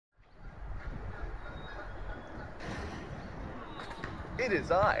It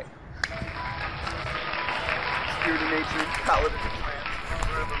is I. Spirit of nature, paladin of plants,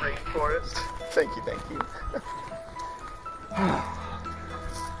 ruler of the rainforest. Thank you, thank you.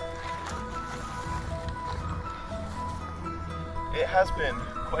 It has been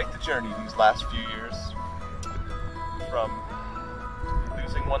quite the journey these last few years. From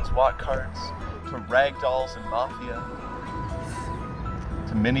losing one's watt cards, to ragdolls and mafia,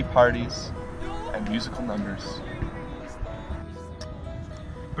 to mini parties and musical numbers.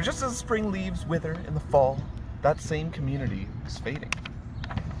 But just as spring leaves wither in the fall, that same community is fading.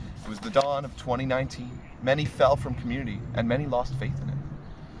 It was the dawn of 2019. Many fell from community and many lost faith in it,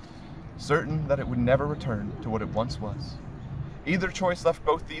 certain that it would never return to what it once was. Either choice left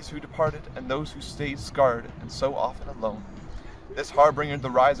both these who departed and those who stayed scarred and so often alone. This harbingered the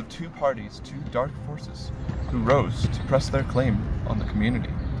rise of two parties, two dark forces, who rose to press their claim on the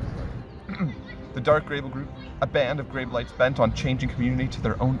community. The Dark Grable Group, a band of Grabelites bent on changing community to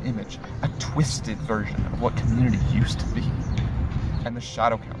their own image, a twisted version of what community used to be. And the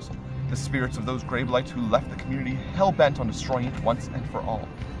Shadow Council, the spirits of those Grabelites who left the community hell-bent on destroying it once and for all.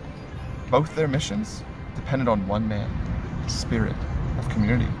 Both their missions depended on one man, the spirit of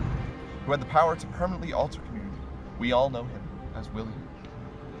community, who had the power to permanently alter community. We all know him as William.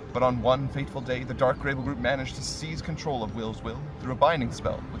 But on one fateful day, the Dark Grable Group managed to seize control of Will's will through a binding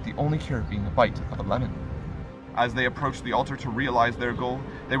spell, with the only cure being a bite of a lemon. As they approached the altar to realize their goal,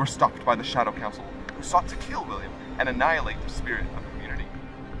 they were stopped by the Shadow Council, who sought to kill William and annihilate the spirit of community.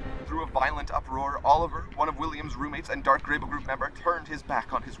 Through a violent uproar, Oliver, one of William's roommates and Dark Grable Group member, turned his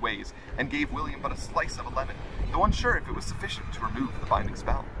back on his ways and gave William but a slice of a lemon, though unsure if it was sufficient to remove the binding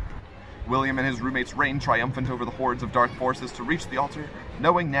spell. William and his roommates reigned triumphant over the hordes of dark forces to reach the altar,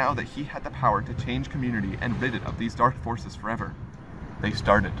 knowing now that he had the power to change community and rid it of these dark forces forever. They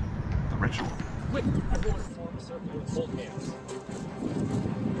started the ritual. Quick, everyone form a circle and hold hands.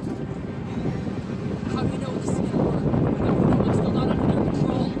 How do you know this is gonna work? It's still not under their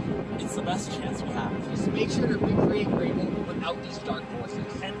control. It's the best chance we have. Just make sure to recreate Grable without these dark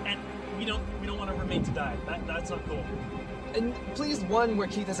forces. And we don't want to remain to die. That's our goal. And please one where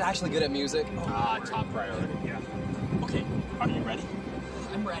Keith is actually good at music. Top priority. Yeah. Okay, are you ready?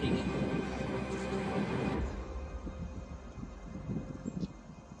 I'm ready.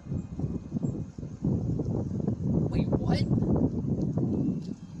 Wait, what?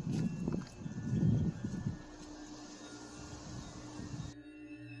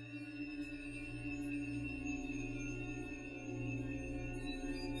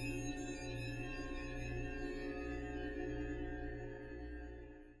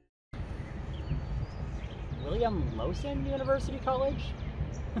 William Lowson University College?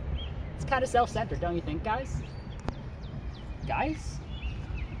 It's kind of self-centered, don't you think, guys? Guys?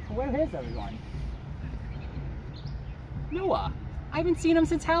 Where is everyone? Noah, I haven't seen him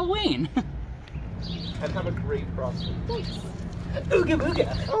since Halloween. And have a great frosting. Thanks. Ooga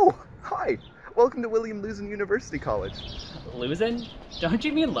booga. Oh, hi. Welcome to William Lewson University College. Lewson? Don't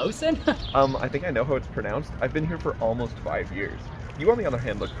you mean Lowson? I think I know how it's pronounced. I've been here for almost 5 years. You, on the other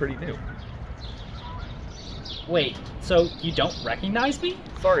hand, look pretty new. Wait, so you don't recognize me?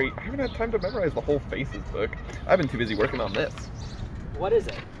 Sorry, I haven't had time to memorize the whole Faces book. I've been too busy working on this. What is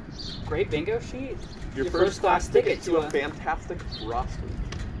it? Great bingo sheet? Your first class ticket to a fantastic frosting.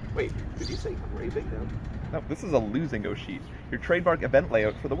 Wait, did you say gray bingo? No, this is a losingo sheet. Your trademark event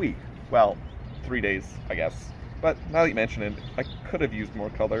layout for the week. Well, 3 days, I guess. But now that you mention it, I could have used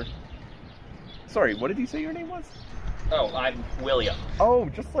more color. Sorry, what did you say your name was? Oh, I'm William. Oh,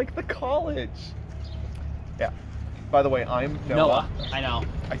 just like the college. Yeah. By the way, I'm Noah. I know.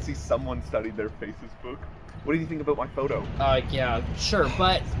 I see someone studied their Faces book. What do you think about my photo? Yeah, sure,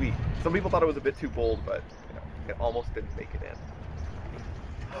 but... Sweet. Some people thought it was a bit too bold, but, you know, it almost didn't make it in.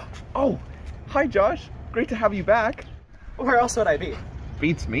 Oh! Hi, Josh. Great to have you back. Where else would I be?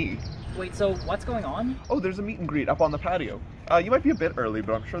 Beats me. Wait, so what's going on? Oh, there's a meet and greet up on the patio. You might be a bit early,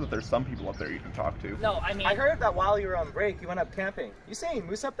 but I'm sure that there's some people up there you can talk to. No, I mean... I heard that while you were on break, you went up camping. You see any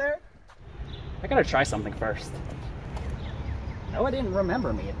moose up there? I gotta try something first. Noah didn't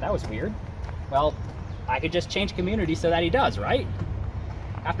remember me. That was weird. Well, I could just change community so that he does, right?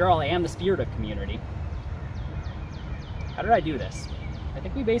 After all, I am the spirit of community. How did I do this? I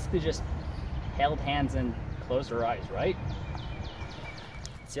think we basically just held hands and closed our eyes, right?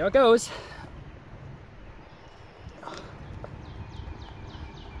 Let's see how it goes.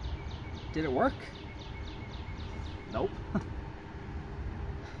 Did it work? Nope.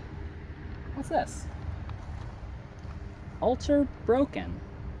 What's this? Altar broken.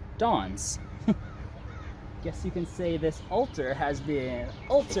 Dawns. Guess you can say this altar has been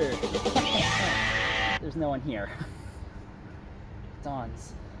altered. There's no one here.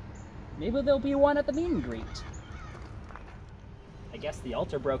 Dons. Maybe there'll be one at the meet and greet. I guess the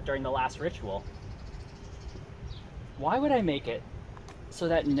altar broke during the last ritual. Why would I make it so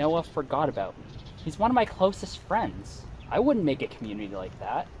that Noah forgot about me? He's one of my closest friends. I wouldn't make a community like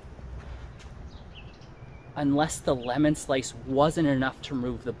that. Unless the lemon slice wasn't enough to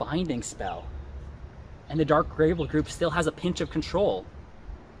remove the binding spell. And the Dark Gravel group still has a pinch of control.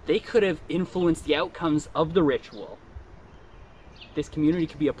 They could have influenced the outcomes of the ritual. This community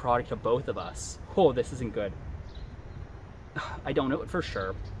could be a product of both of us. Oh, this isn't good. I don't know it for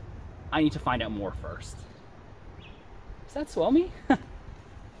sure. I need to find out more first. Is that Swami?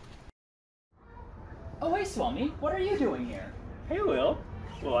 Oh, hey Swami, what are you doing here? Hey Will.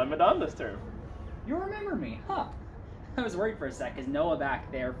 Well, I'm a Don this term. You remember me, huh? I was worried for a sec, because Noah back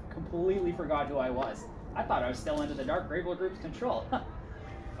there completely forgot who I was. I thought I was still under the Dark Gravel group's control.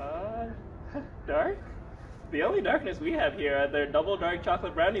 Dark? The only darkness we have here are their double dark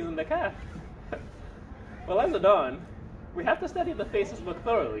chocolate brownies in the calf. Well, as a Don, we have to study the Faces book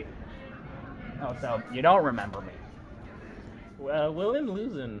thoroughly. Oh, so you don't remember me? Well, William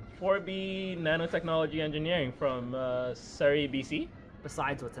Luzin, 4B Nanotechnology Engineering from Surrey, BC.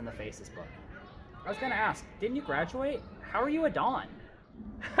 Besides what's in the Faces book. I was gonna ask, didn't you graduate? How are you a Don?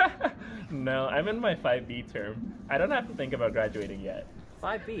 No, I'm in my 5B term. I don't have to think about graduating yet.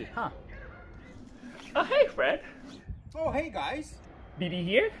 5B, huh? Oh, hey, Fred. Oh, hey, guys. BD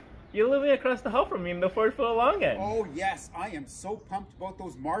here? You're living across the hall from me in the 4th floor long end. Oh, yes. I am so pumped about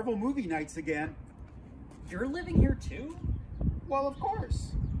those Marvel movie nights again. You're living here too? Well, of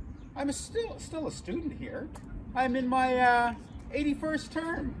course. I'm still a student here. I'm in my 81st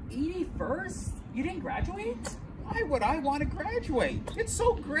term. 81st? You didn't graduate? Why would I want to graduate? It's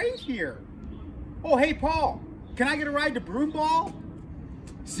so great here. Oh, hey, Paul. Can I get a ride to Broom Ball?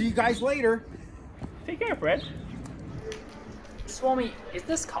 See you guys later. Take care, Fred. Swami, is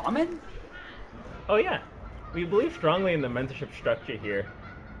this common? Oh yeah, we believe strongly in the mentorship structure here.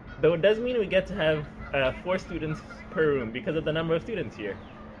 Though it does mean we get to have 4 students per room because of the number of students here.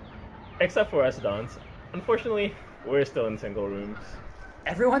 Except for us Dons. Unfortunately, we're still in single rooms.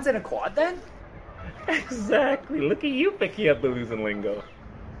 Everyone's in a quad then? Exactly, look at you picking up the losing lingo.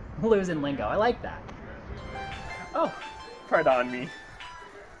 Losing lingo, I like that. Oh, pardon me.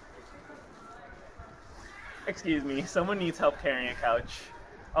 Excuse me, someone needs help carrying a couch.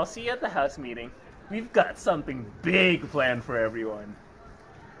 I'll see you at the house meeting. We've got something big planned for everyone.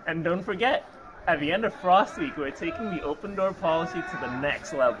 And don't forget, at the end of Frost Week, we're taking the open door policy to the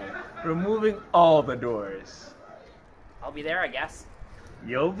next level, removing all the doors. I'll be there, I guess.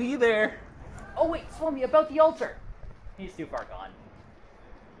 You'll be there. Oh wait, Swami, about the altar. He's too far gone.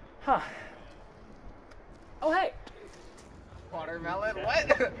 Huh. Oh hey! Watermelon?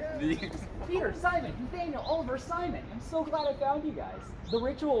 What? Peter, Simon, Nathaniel, Oliver, Simon. I'm so glad I found you guys. The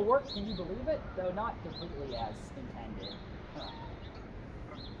ritual worked, can you believe it? Though not completely as intended. Huh.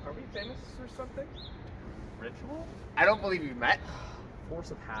 Are we famous or something? Ritual? I don't believe you met.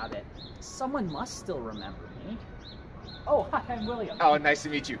 Force of habit. Someone must still remember me. Oh, hi, I'm William. Oh, nice to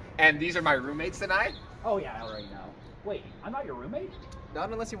meet you. And these are my roommates tonight? Oh yeah, I already know. Wait, I'm not your roommate? Not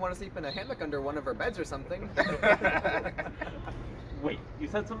unless you want to sleep in a hammock under one of our beds or something. Wait, you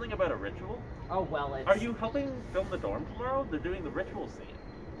said something about a ritual? Oh well, it's... Are you helping film the dorm tomorrow? They're doing the ritual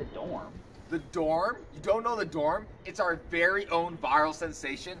scene. the dorm? The dorm? You don't know the dorm? It's our very own viral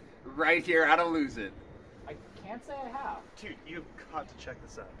sensation right here out of Luzin. I can't say I have. Dude, you've got to check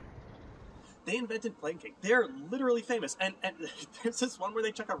this out. They invented planking. They're literally famous. And there's this one where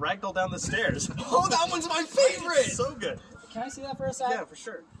they chuck a ragdoll down the stairs. Oh, that one's my favorite! It's so good. Can I see that for a sec? Yeah, for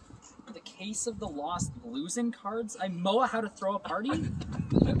sure. The case of the lost losing cards. I mow how to throw a party.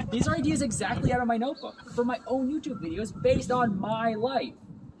 These are ideas exactly out of my notebook for my own YouTube videos based on my life.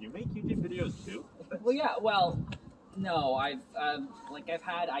 You make YouTube videos too? Well, yeah. Well, no. I've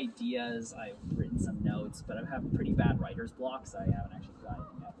had ideas. I've written some notes, but I've had pretty bad writer's blocks. I haven't actually got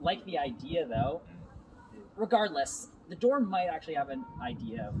anything yet. Like the idea, though. Regardless, the dorm might actually have an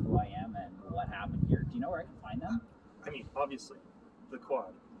idea of who I am and what happened here. Do you know where I can find them? I mean, obviously, the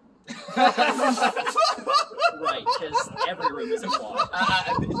quad. Right, because every room is a quad.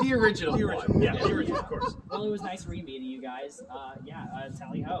 The original one. Yeah, the original, of course. Well, it was nice re-meeting you guys.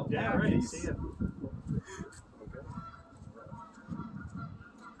 Tally ho. Yeah, right. See ya.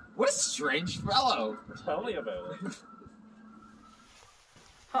 What a strange fellow. Tell me about it.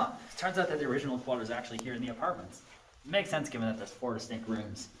 Huh. Turns out that the original quad is actually here in the apartments. Makes sense given that there's 4 distinct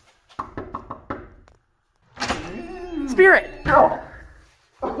rooms. Spirit! Oh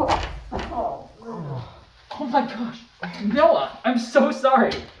my gosh. Noah, I'm so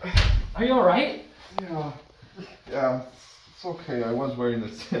sorry. Are you alright? Yeah, It's okay, I was wearing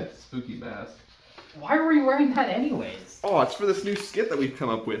this spooky mask. Why were you wearing that anyways? Oh, it's for this new skit that we've come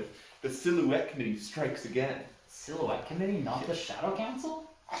up with. The Silhouette Committee Strikes Again. Silhouette Committee, not the Shadow Council?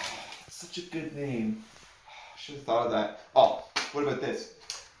 Such a good name. I should have thought of that. Oh, what about this?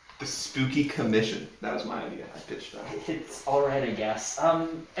 The Spooky Commission. That was my idea. I pitched that. It's alright, I guess.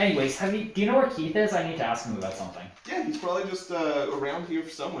 Anyways, do you know where Keith is? I need to ask him about something. Yeah, he's probably just around here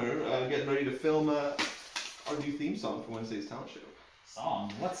somewhere, getting ready to film our new theme song for Wednesday's talent show.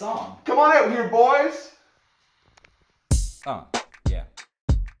 Song? What song? Come on out here, boys! Yeah.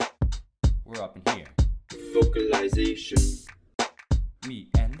 We're up in here. Vocalization. Me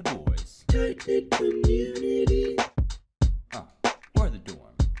and the boys. Tight-knit community. We're the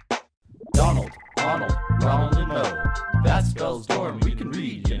dorm. Donald, Arnold, Ronald, and Mo. That spells dorm, we can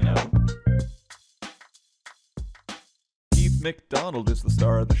read, you know. Keith McDonald is the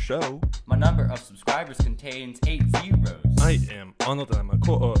star of the show. My number of subscribers contains 8 zeros. I am Arnold and I'm a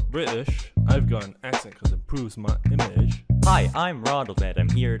quarter British. I've got an accent because it proves my image. Hi, I'm Ronald and I'm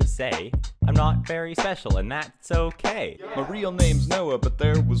here to say I'm not very special and that's okay. My real name's Noah, but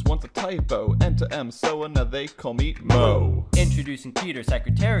there was once a typo. N to M, so now they call me Mo. Introducing Peter,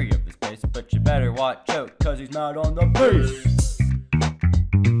 secretary of this place, but you better watch out cause he's not on the base.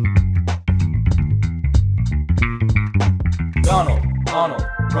 Donald, Arnold,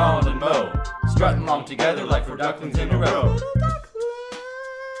 Ronald, and Mo, strutting along together like 4 ducklings in a row.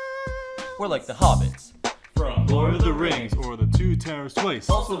 We're like the hobbits From Lord of the Rings or the Two Towers twice.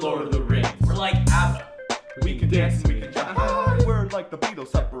 Also Lord of the Rings. We're like ABBA. We can dance and we can jump. We're like the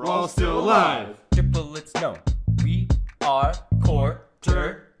Beatles, up we're all still alive. Triplets, no. We are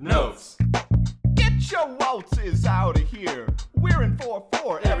quarter notes. Get your waltzes out of here. We're in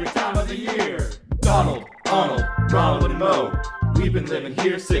 4/4 every time of the year. Donald, Arnold, Ronald, and Mo. We've been living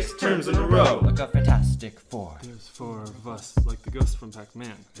here 6 terms in a row. Like a fantastic 4. There's 4 of us, like the ghost from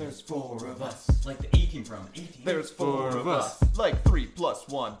Pac-Man. There's 4 of us, like the A-Team from A-Team. There's 4 of us, like 3 +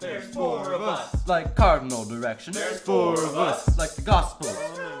 1. There's 4 of us, like cardinal directions. There's 4 of us, like the Gospels.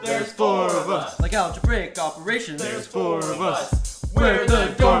 There's 4 of us, like algebraic operations. There's 4 of us. We're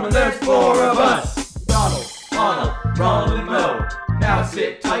the dorm and there's 4 of us. Donald, Arnold, Ronald, and Mo. Now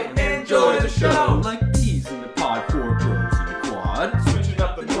sit tight and enjoy the show. Like peas in the pod, 4 birds in the quad. Switching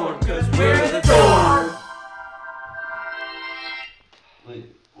up the dorm cause we're the dorm.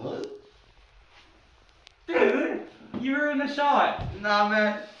 Wait, what? Dude, you were in the shot. Nah,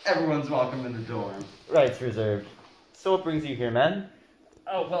 man. Everyone's welcome in the dorm. Rights reserved. So what brings you here, men?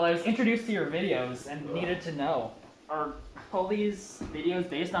 Oh, well, I was introduced to your videos and needed to know. Are all these videos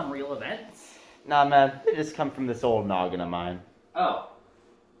based on real events? Nah, man, they just come from this old noggin of mine. Oh.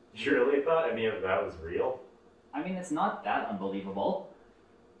 You really thought any of that was real? I mean, it's not that unbelievable.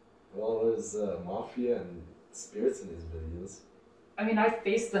 Well, there's mafia and spirits in these videos. I mean, I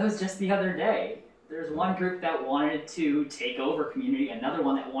faced those just the other day. There's one group that wanted to take over community, another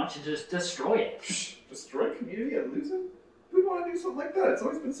one that wanted to just destroy it. Destroy community and lose it? Who'd want to do something like that? It's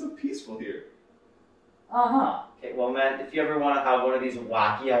always been so peaceful here. Uh-huh. Okay, well, man, if you ever want to have one of these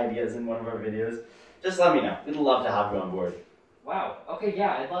wacky ideas in one of our videos, just let me know. We'd love to have you on board. Wow. Okay,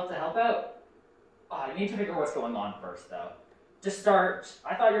 yeah, I'd love to help out. Oh, I need to figure what's going on first, though. To start,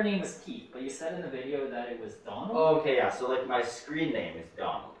 I thought your name was Keith, but you said in the video that it was Donald? Oh, okay, yeah, so like my screen name is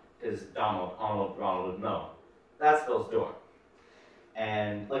Donald. Is Donald, Arnold, Ronald, and Mo. That spells dorm.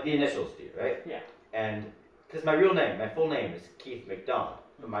 And like the initials do, right? Yeah. And because my real name, my full name is Keith McDonald,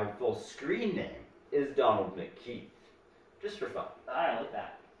 but my full screen name is Donald McKeith. Just for fun. I like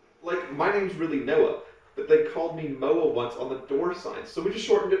that. Like, my name's really Noah, but they called me Moa once on the door sign, so we just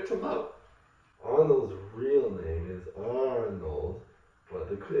shortened it to Mo. Arnold's real name is Arnold, but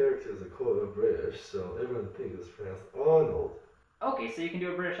the characters are quarter British, so everyone thinks it's pronounced Arnold. Okay, so you can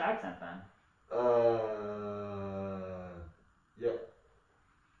do a British accent then. Yep.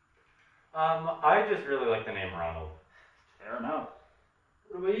 I just really like the name Ronald. Fair enough.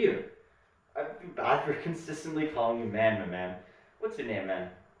 What about you? I feel bad for consistently calling you man, my man. What's your name,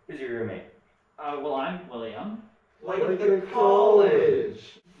 man? Who's your roommate? Well, I'm William. Like the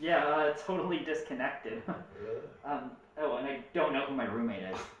college! Yeah, totally disconnected. Oh, and I don't know who my roommate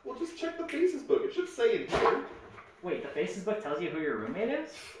is. Well, just check the Faces book. It should say in here. Wait, the Faces book tells you who your roommate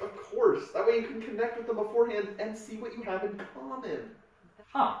is? Of course. That way you can connect with them beforehand and see what you have in common.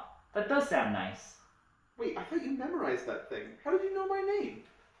 Huh. That does sound nice. Wait, I thought you memorized that thing. How did you know my name?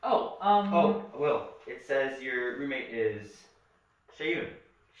 Oh, Oh, Will, it says your roommate is Shayun.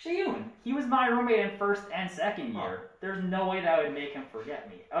 Shayun. He was my roommate in first and second year. There's no way that would make him forget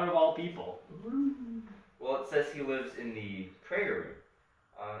me, out of all people. Well, it says he lives in the prayer room.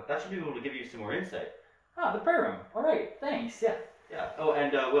 That should be able to give you some more insight. Ah, the prayer room. All right, thanks. Yeah. Yeah. Oh,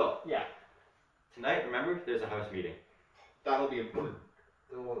 and Will. Yeah. Tonight, remember, there's a house meeting. That'll be important.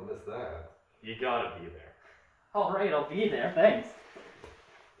 Don't want to miss that. You gotta be there. All right, I'll be there. Thanks.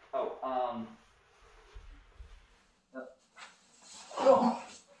 Oh, Oh.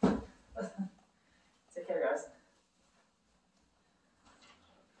 Take care, guys.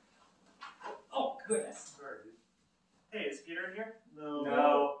 Oh, goodness. Sorry, dude. Hey, is Peter in here? No.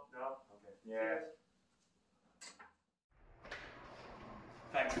 No. Okay. Yeah.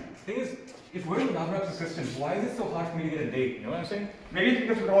 Thanks. The thing is, if we're in Love Rap's assistant, why is it so hard for me to get a date? You know what I'm saying? Maybe it's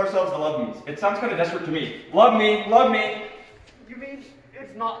because we call ourselves the Love Me's. It sounds kind of desperate to me. Love me, love me. You mean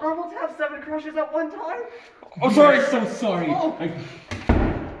it's not normal to have 7 crushes at one time? Oh, sorry, so sorry. Oh.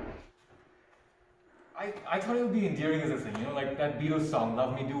 I thought it would be endearing as a thing, you know, like that Beatles song,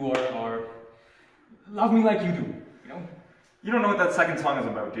 Love Me Do or Love Me Like You Do, you know? You don't know what that second song is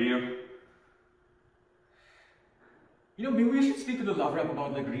about, do you? You know, maybe we should speak to the Love Rap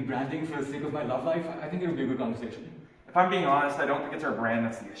about like rebranding for the sake of my love life. I think it would be a good conversation. If I'm being honest, I don't think it's our brand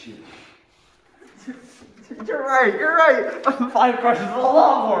that's the issue. You're right. 5 crushes is a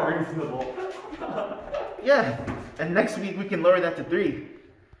lot more reasonable. Yeah, and next week we can lower that to 3.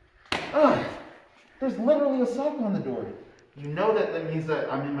 There's literally a sock on the door. You know that means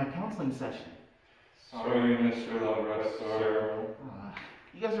that I'm in my counseling session. Sorry, Mr. Lover, sorry.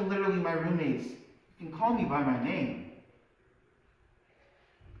 You guys are literally my roommates. You can call me by my name.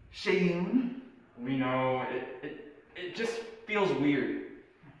 Shayun. We know, it just feels weird.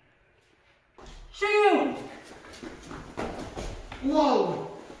 Shayun!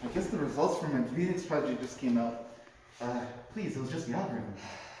 Whoa! I guess the results from my Phoenix project just came out. Please, it was just the algorithm.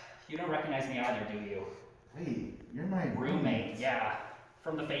 You don't recognize me either, do you? Wait, you're my Roommate, yeah.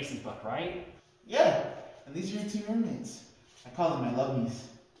 From the Faces book, right? Yeah, and these are your 2 roommates. I call them my love me's.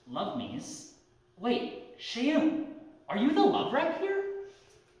 Love me's? Wait, Shayun, are you the love rep here?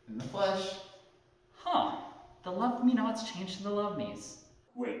 In the flesh. Huh. The love me nots changed to the love me's.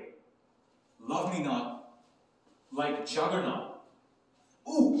 Wait. Love Me Not? Like Juggernaut?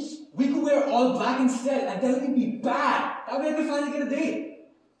 Ooh, we could wear all black instead and then we'd be bad. That way I could finally get a date.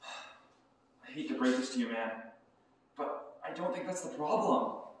 I hate to break this to you, man, but I don't think that's the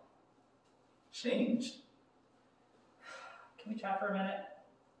problem. Changed? Can we chat for a minute?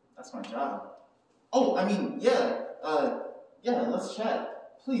 That's my job. Oh, I mean, yeah, let's chat.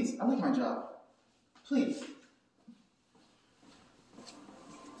 Please, I like my job. Please.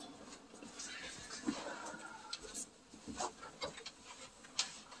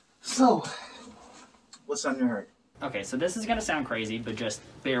 So, what's on your heart? Okay, so this is gonna sound crazy, but just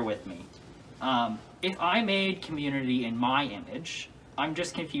bear with me. If I made community in my image, I'm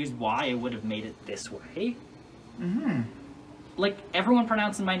just confused why I would have made it this way. Mm-hmm. Like, everyone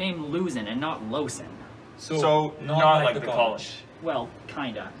pronouncing my name Luzin and not Losin. So not like the college. Well,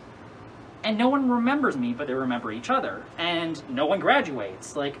 kinda. And no one remembers me, but they remember each other. And no one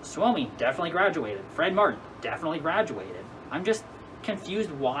graduates. Like, Suomi definitely graduated. Fred Martin definitely graduated. I'm just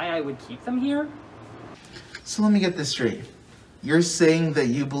confused why I would keep them here. So let me get this straight. You're saying that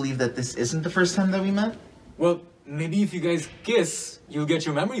you believe that this isn't the first time that we met? Well, maybe if you guys kiss, you'll get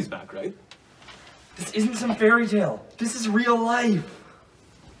your memories back, right? This isn't some fairy tale. This is real life.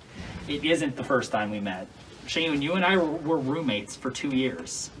 It isn't the first time we met. Shayun, you and I were roommates for 2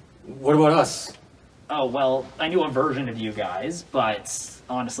 years. What about us? Oh, well, I knew a version of you guys, but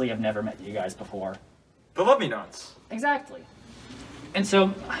honestly, I've never met you guys before. The Love Me Nots. Exactly. And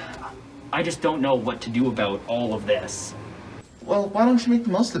so, I just don't know what to do about all of this. Well, why don't you make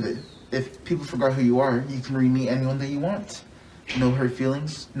the most of it? If people forgot who you are, you can re-meet anyone that you want. No hurt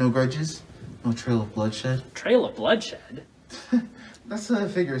feelings, no grudges, no trail of bloodshed. Trail of bloodshed? That's a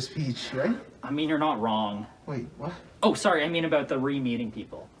figure of speech, right? I mean, you're not wrong. Wait, what? Oh, sorry, I mean about the re-meeting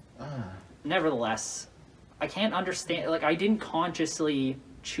people. Ah. Nevertheless, I can't understand, like, I didn't consciously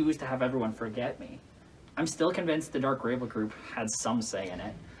choose to have everyone forget me. I'm still convinced the Dark Gravel group had some say in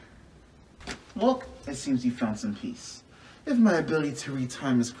it. Well, it seems you found some peace. If my ability to read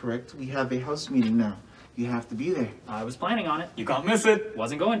time is correct, we have a house meeting now. You have to be there. I was planning on it. You can't miss it.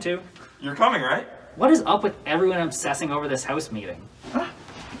 Wasn't going to. You're coming, right? What is up with everyone obsessing over this house meeting? Huh?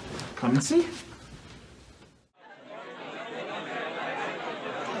 Come and see.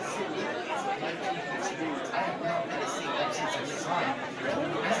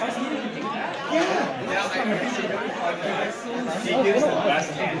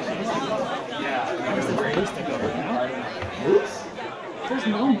 Moose? There's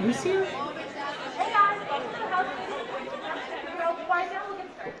no moose here? Hey guys, welcome to the house meeting. Well, quiet down, we'll get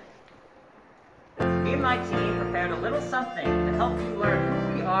started. Me and my team prepared a little something to help you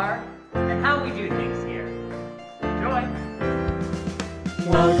learn who we are and how we do things here.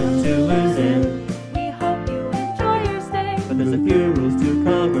 Welcome to Losing. We hope you enjoy your stay. But there's a few rules to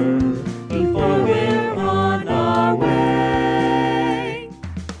cover before we're on our way.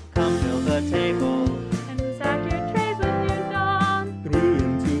 Come fill the table. And stack your trays when you're done. 3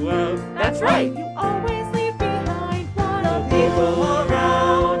 and 2 out. That's right. You always leave behind one. The people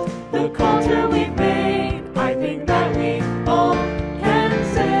around, the culture we've made. I think that we all can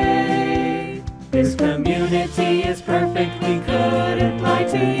say this community is perfect. We couldn't lie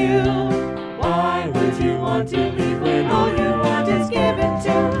to you. Why would you want to leave when all you want is given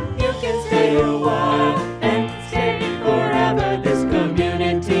to? You can stay a while and stay forever. This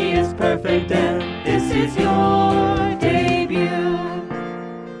community is perfect and this is your debut.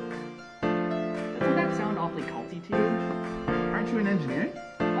 Doesn't that sound awfully culty to you? Aren't you in engineering?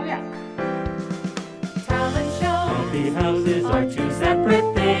 Oh yeah. Talent show. Coffee houses are 2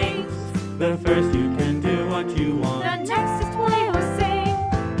 separate things. The first you can do what you want. The next is play or sing.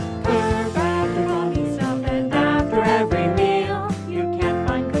 Serve after mommy stuff and after every meal. You can't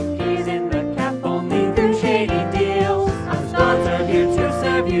find cookies in the cap only through shady deals. Our stars are here to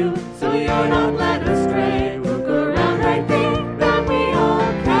serve you, so you're not led astray. Look around, I think that we all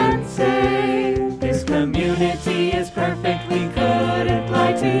can say this community is perfect. We couldn't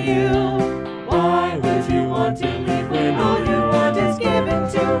lie to you. Why would you want to leave when all you want is given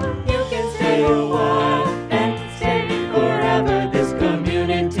to? You can stay a while and stay forever. This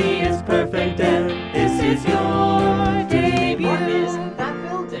community is perfect and this is your debut. What is that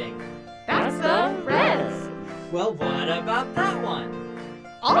building? That's the res. Well, what about that one?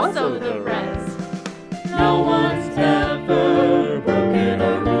 Also the res. No one's ever broken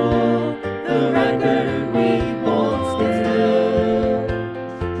a rule. The record we hold still.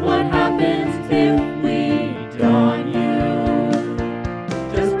 What happens if we dawn you?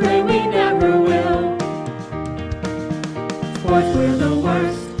 Just pray we never will. Sports, we're the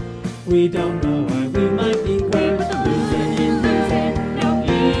worst. We don't know why we might be cursed. Losing and losing, no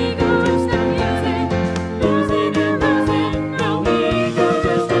ego, just amusing. Losing and losing, no ego,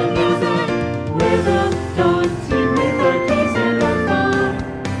 just amusing. We're the dawn team with our keys and our fun.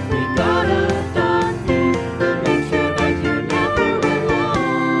 We got a dawn theme to make sure that you're never alone.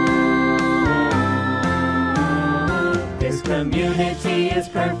 This community is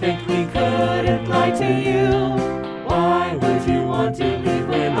perfect. We couldn't lie to you. Why would you want to leave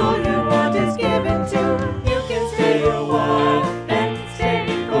when all you want is given to? You can stay a while and stay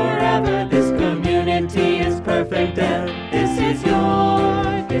forever. This community is perfect and this is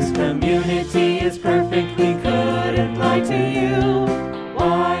your. This community is perfect. We couldn't lie to you.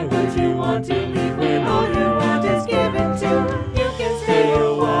 Why would you want to leave when all you want is given to? You can stay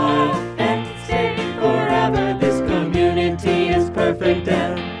a while and stay forever. This community is perfect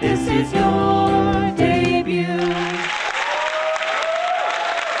and this is your debut.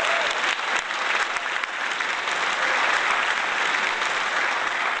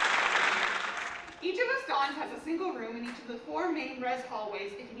 Each of us dons has a single room in each of the 4 main res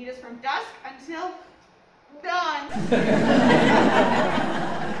hallways if you need us from dusk until dawn.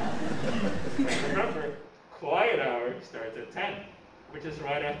 Remember, quiet hour starts at 10, which is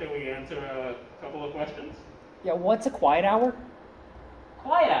right after we answer a couple of questions. Yeah, what's a quiet hour?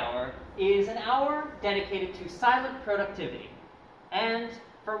 Quiet hour is an hour dedicated to silent productivity and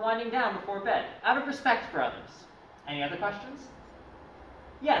for winding down before bed, out of respect for others. Any other questions?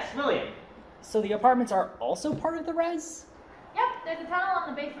 Yes, William. So the apartments are also part of the res? Yep, there's a tunnel on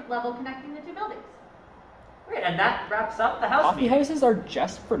the basement level connecting the 2 buildings. Great, and that wraps up the house Coffee meeting. houses are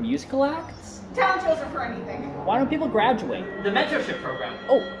just for musical acts? Talent shows are for anything. Why don't people graduate? The mentorship program.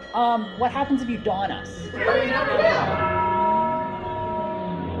 Oh, what happens if you dawn us? We never will.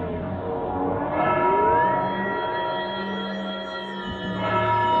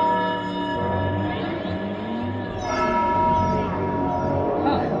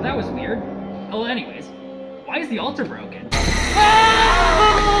 That was weird. Oh, anyways, why is the altar broken?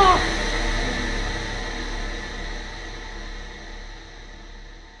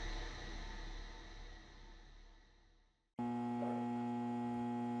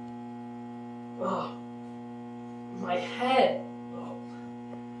 Oh, my head.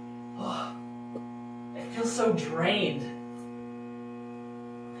 Oh, I feel so drained.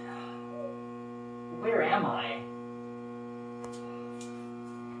 Where am I?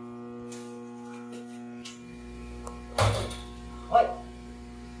 What?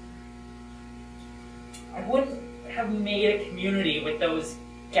 I wouldn't have made a community with those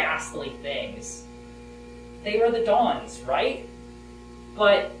ghastly things. They were the Dawns, right?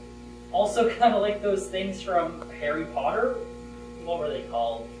 But also kind of like those things from Harry Potter. What were they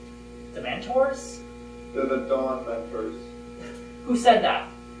called? Dementors? They're the Dawn Mentors. Who said that?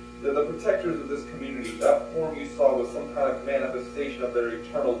 They're the protectors of this community. That form you saw was some kind of manifestation of their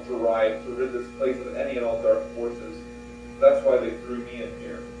eternal drive to rid this place of any and all dark forces. That's why they threw me in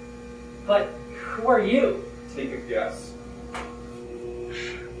here. But who are you? Take a guess.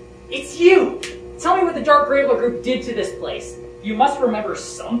 It's you! Tell me what the Dark Grable group did to this place. You must remember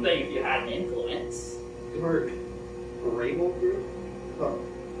something if you had an influence. Dark Grable group? Huh.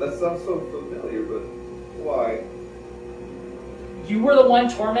 That sounds so familiar, but why? You were the one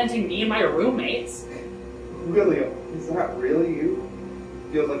tormenting me and my roommates. William, is that really you?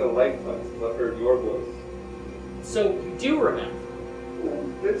 Feels like a lifetime since I've heard your voice. So you do remember? Well,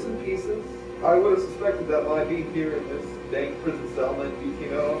 bits and pieces. I would have suspected that my being here in this dank prison cell meant you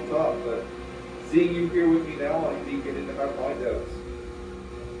came out on top, but seeing you here with me now, I'm beginning to have my doubts.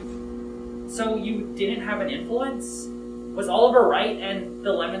 So you didn't have an influence? Was Oliver right and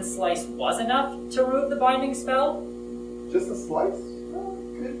the lemon slice was enough to remove the binding spell? Just a slice? Well,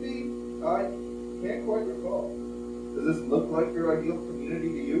 could be. I can't quite recall. Does this look like your ideal community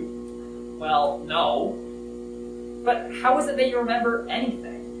to you? Well, no. But how is it that you remember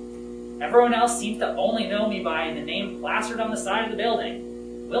anything? Everyone else seems to only know me by the name plastered on the side of the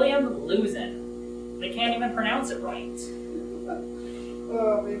building. William Luzin. They can't even pronounce it right.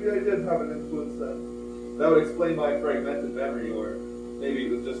 Maybe I did have an influence then. That would explain my fragmented memory, or maybe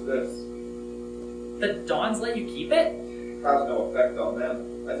it was just this. The Dons let you keep it? Has no effect on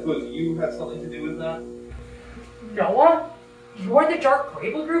them. I suppose you had something to do with that? Noah? You are the Dark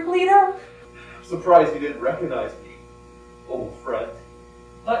Grable group leader? I'm surprised you didn't recognize me, old friend.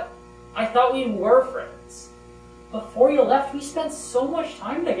 But I thought we were friends. Before you left, we spent so much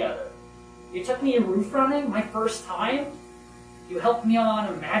time together. You took me roof running my first time. You helped me on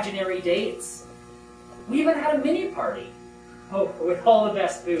imaginary dates. We even had a mini party. Oh, with all the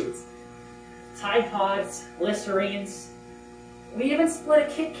best foods. Tide Pods, Listerines. We even split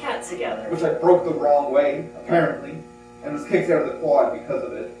a Kit Kat together. Which I broke the wrong way, apparently, and was kicked out of the quad because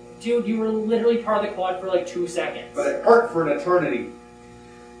of it. Dude, you were literally part of the quad for like 2 seconds. But it hurt for an eternity.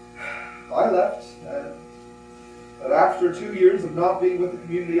 I left, and after 2 years of not being with the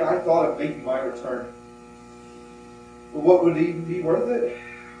community, I thought of making my return. But what would even be worth it?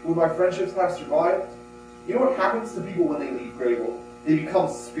 Would my friendships have survived? You know what happens to people when they leave Grable? They become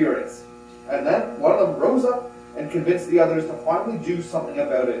spirits. And then one of them rose up and convinced the others to finally do something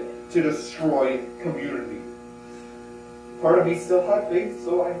about it, to destroy community. Part of me still had faith,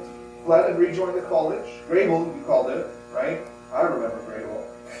 so I fled and rejoined the college. Grable, you called it, right? I remember Grable.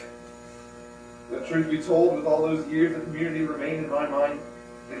 The truth be told, with all those years the community remained in my mind,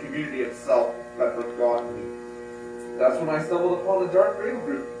 the community itself had forgotten me. That's when I stumbled upon the Dark Grable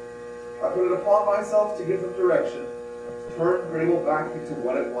group. I put it upon myself to give them direction, turn Grable back into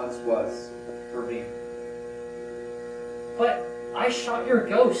what it once was, for me. But I shot your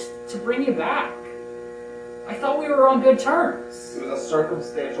ghost to bring you back. I thought we were on good terms. It was a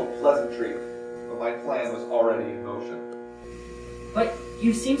circumstantial pleasantry, but my plan was already in motion. But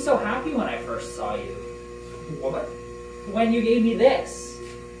you seemed so happy when I first saw you. What? When you gave me this.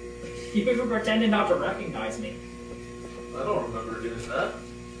 You even pretended not to recognize me. I don't remember doing that.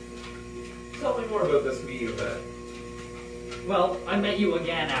 Tell me more about this meeting event. Well, I met you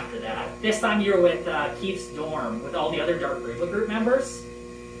again after that. This time you were with Keith's dorm with all the other Dark Grable group members.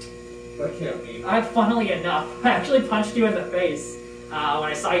 That can't be. Funnily enough, I actually punched you in the face when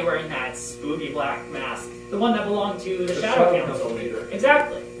I saw you wearing that spooky black mask. The one that belonged to the Shadow Council leader.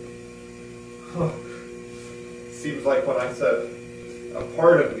 Exactly. Seems like when I said a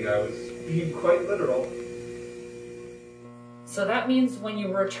part of me, I was being quite literal. So that means when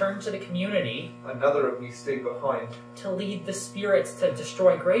you return to the community... Another of me stayed behind. To lead the spirits to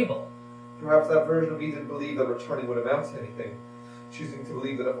destroy Grable. Perhaps that version of me didn't believe that returning would amount to anything, choosing to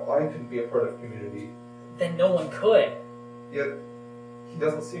believe that if I couldn't be a part of community... Then no one could. Yet, he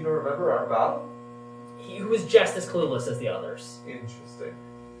doesn't seem to remember our battle? He was just as clueless as the others. Interesting.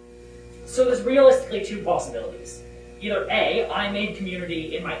 So there's realistically 2 possibilities. Either A, I made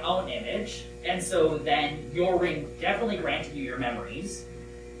community in my own image, and so then your ring definitely granted you your memories,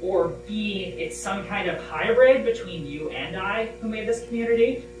 or B, it's some kind of hybrid between you and I who made this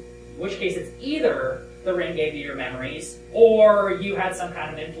community, in which case it's either the ring gave you your memories, or you had some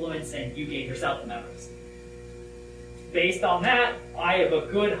kind of influence and you gave yourself the memories. Based on that, I have a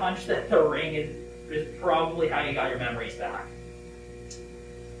good hunch that the ring is probably how you got your memories back. Do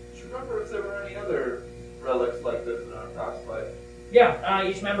you remember if there were any other relics like this in our past life? Yeah,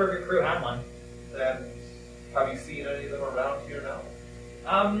 each member of your crew had one. And have you seen any of them around here now?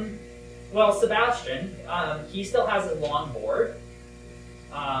 Well, Sebastian, he still has his longboard.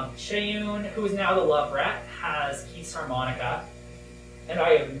 Shayun, who is now the Love Rat, has Keith's harmonica. And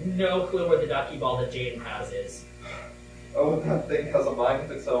I have no clue where the ducky ball that Jaden has is. Oh, that thing has a mind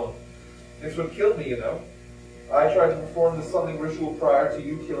of its own. This would kill me, you know. I tried to perform the something ritual prior to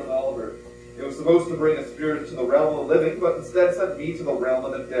you killing Oliver. It was supposed to bring a spirit to the realm of the living, but instead sent me to the realm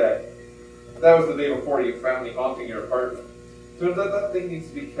of the dead. That was the day before you found me haunting your apartment. Turns out that thing needs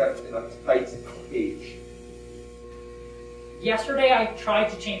to be kept in a tight cage. Yesterday I tried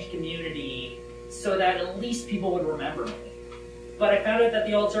to change community so that at least people would remember me. But I found out that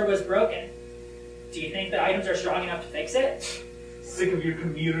the altar was broken. Do you think the items are strong enough to fix it? Sick of your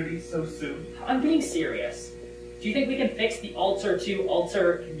community so soon? I'm being serious. Do you think we can fix the altar to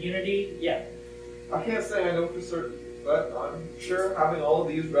altar community? Yeah. I can't say I know for certain, but I'm sure having all of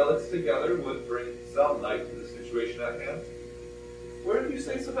these relics together would bring some light to the situation at hand. Where did you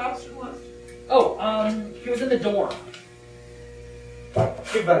say Sebastian was? Oh, he was in the dorm.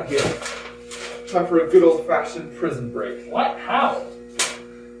 Get back here. Time for a good old-fashioned prison break. What? How?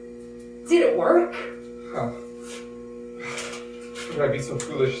 Did it work? How? Could I be so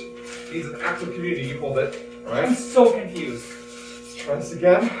foolish? Needs an active community, you hold it. Right? I'm so confused. Let's try this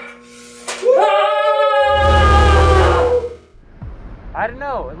again. I don't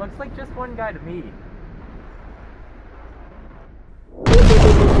know, it looks like just one guy to me.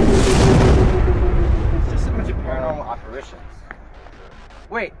 It's just a bunch of paranormal apparitions.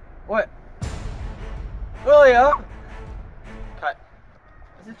 Wait, what? William! Cut.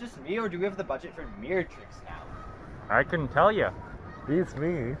 Is it just me, or do we have the budget for mirror tricks now? I couldn't tell you. Beats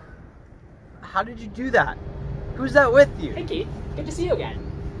me. How did you do that? Who's that with you? Hey Keith, good to see you again.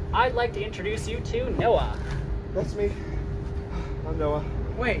 I'd like to introduce you to Noah. That's me. I'm Noah.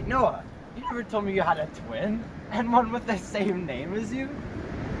 Wait, Noah, you never told me you had a twin? And one with the same name as you?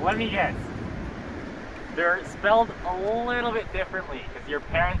 Let me guess. They're spelled a little bit differently because your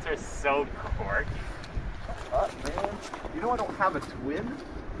parents are so quirky. Man, you know I don't have a twin?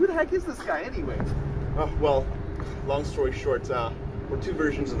 Who the heck is this guy anyway? Oh, well, long story short, we're two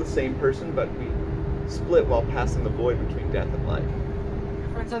versions of the same person, but we split while passing the void between death and life. Your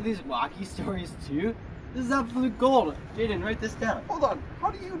friends have these wacky stories too? This is absolute gold. Jaden, write this down. Hold on, how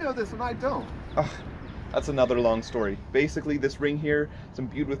do you know this and I don't? That's another long story. Basically, this ring here is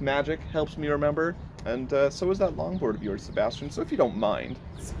imbued with magic, helps me remember, and so is that longboard of yours, Sebastian, so if you don't mind.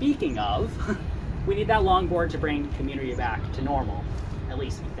 Speaking of, we need that longboard to bring community back to normal. At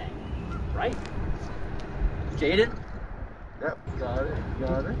least we think. Right? Jaden? Yep,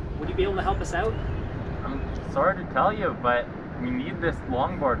 got it. Would you be able to help us out? I'm sorry to tell you, but we need this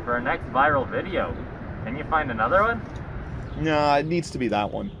longboard for our next viral video. Can you find another one? Nah, it needs to be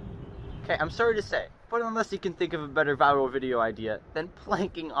that one. Okay, I'm sorry to say, but unless you can think of a better viral video idea than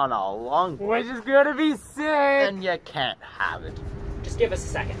planking on a longboard, which is gonna be sick, then you can't have it. Just give us a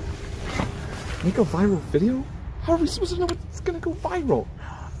second. Make a viral video? How are we supposed to know it's gonna go viral?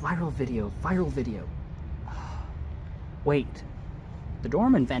 Viral video. Wait, the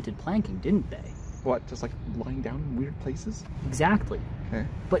dorm invented planking, didn't they? What, just like lying down in weird places? Exactly. Okay.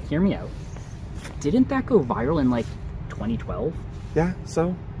 But hear me out. Didn't that go viral in like 2012? Yeah,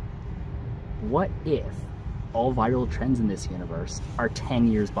 so? What if all viral trends in this universe are 10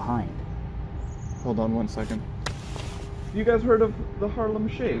 years behind? Hold on 1 second. You guys heard of the Harlem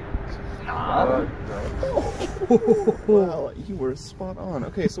Shake? Nah. Well, you were spot on.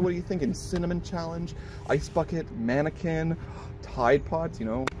 Okay, so what are you thinking? Cinnamon challenge, ice bucket, mannequin, Tide Pods, you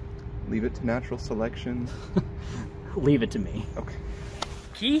know? Leave it to natural selection. Leave it to me. Okay.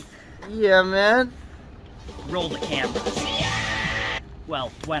 Keith? Yeah, man? Roll the cameras.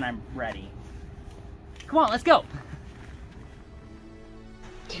 Well, when I'm ready. Come on, let's go.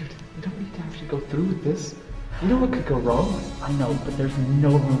 Dude, you don't need to actually go through with this. You know what could go wrong? I know, but there's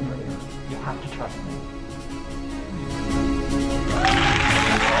no room for you. You have to trust me.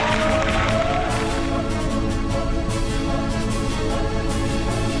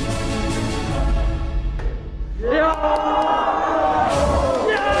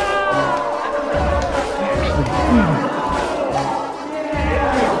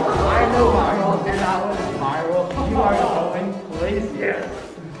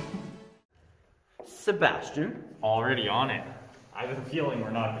 Sebastian? Already on it. I have a feeling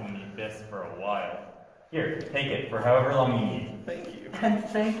we're not going to need this for a while. Here, take it for however long you need. Thank you. And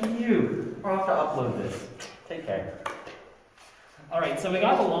thank you. I'll have to upload this. Take care. Alright, so we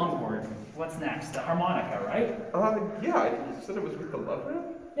got the longboard. What's next? The harmonica, right? Yeah, I think you said it was with the love rib?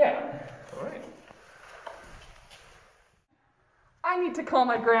 Yeah. Alright. I need to call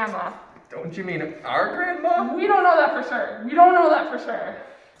my grandma. Don't you mean our grandma? We don't know that for sure.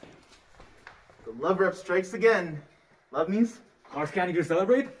 The love rep strikes again. Love me's? Heart candy to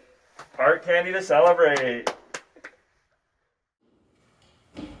celebrate? Heart candy to celebrate.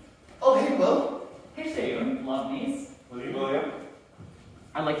 Will. Hey, Shayoon, love niece. William.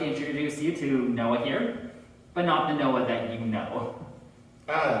 I'd like to introduce you to Noah here, but not the Noah that you know.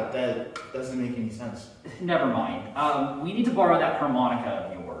 That doesn't make any sense. Never mind. We need to borrow that harmonica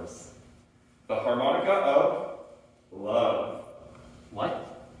of yours. The harmonica of love.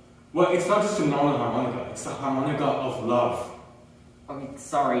 What? Well, it's not just a normal harmonica, it's the harmonica of love. Okay,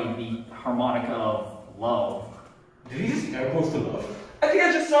 sorry, the harmonica of love. Did he just air quotes to love? I think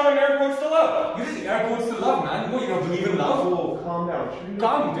I just saw him air quotes to love. You just air quotes to love, man. What, you don't believe in love? Whoa, calm down.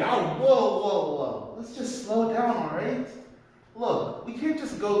 Calm down. Whoa. Let's just slow down, alright? Look, we can't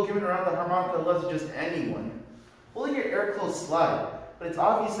just go giving around the harmonica of love to just anyone. We'll let your air clothes slide, but it's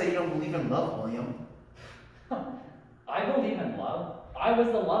obvious that you don't believe in love, William. I believe in love. I was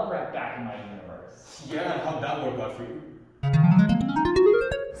the love rep back in my universe. Yeah, and how'd that work out for you?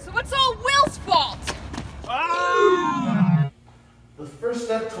 So it's all Will's fault! The first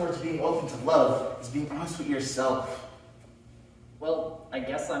step towards being open to love is being honest with yourself. Well, I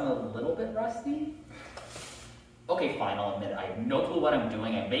guess I'm a little bit rusty. Okay, fine, I'll admit it. I have no clue what I'm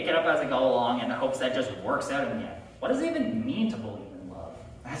doing. I make it up as I go along in hopes that just works out in the end. What does it even mean to believe in love?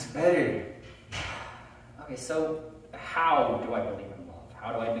 That's better. Okay, so how do I believe in love?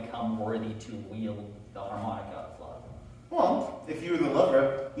 How do I become worthy to wield the harmonica of love? Well, if you were the love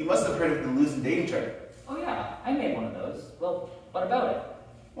rep, you must have heard of the losing dating chart. Oh yeah, I made one of those. Well, what about it?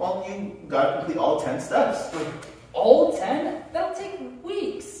 Well, you gotta complete all 10 steps. All 10? That'll take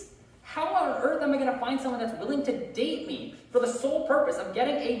weeks. How on earth am I going to find someone that's willing to date me for the sole purpose of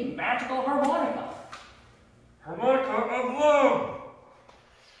getting a magical harmonica? Harmonica of love!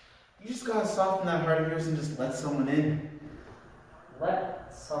 You just gotta soften that heart of yours and just let someone in.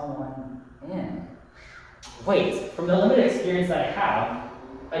 Let someone in? Wait, from the limited experience that I have,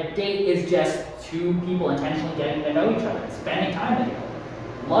 a date is just two people intentionally getting to know each other and spending time together.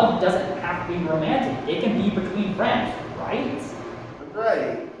 Love doesn't have to be romantic. It can be between friends, right?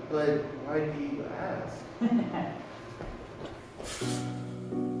 Right. But why do you ask?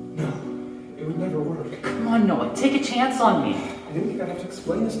 No, it would never work. Come on, Noah, take a chance on me. I didn't think I'd have to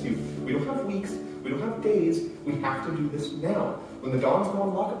explain this to you. We don't have weeks, we don't have days, we have to do this now. When the Dons go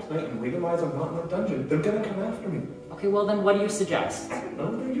on lockup tonight and realize I'm not in the dungeon, they're gonna come after me. Okay, well then what do you suggest? I don't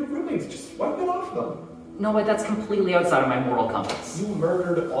know, they're your roommates, just wipe it off them. Noah, that's completely outside of my moral compass. You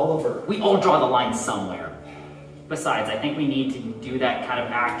murdered Oliver. We all draw the line somewhere. Besides, I think we need to do that kind of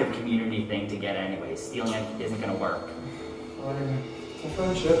active community thing to get anyway. Stealing it isn't going to work. Fine. It's a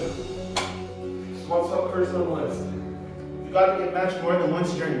friendship. Just want some person on the list. You gotta get matched more than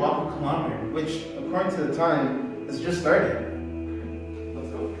once during Walk a Kilometer, which, according to the time, has just started. Let's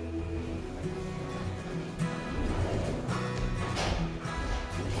go.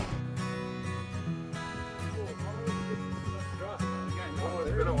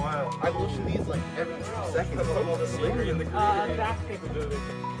 It's been a while. I lotion these like every 2 seconds. Back paper.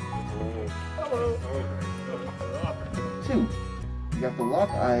 Hello. 2. You have to lock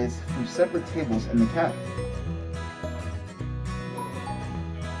eyes from separate tables in the cab.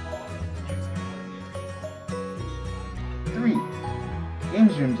 3.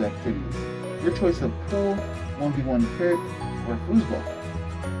 Games rooms activities. Your choice of pool, 1v1 cricket, or foosball.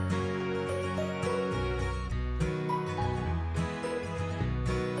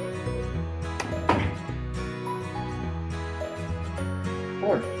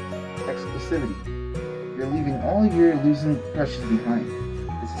 4. Exclusivity. You're leaving all your losing crushes behind.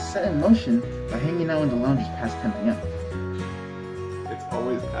 This is set in motion by hanging out in the lounges past 10 p.m. It's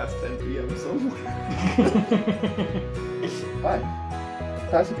always past 10 p.m. somewhere. 5. A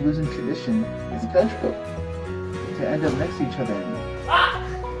classic losing tradition is couch poke. To end up next to each other anyway.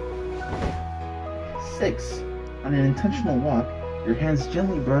 6. On an intentional walk, your hands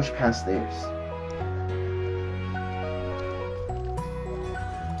gently brush past theirs.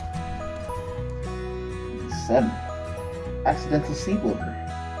 7. Accidental sleepover.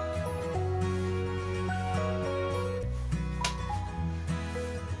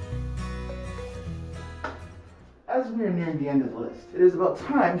 8. As we are nearing the end of the list, it is about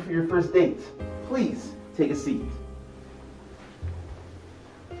time for your first date. Please take a seat.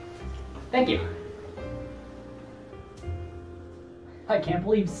 Thank you. I can't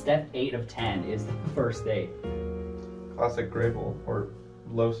believe step 8 of 10 is the first date. Classic Grable, or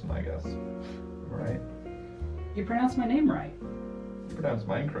Lawson, I guess. Right? You pronounced my name right. You pronounced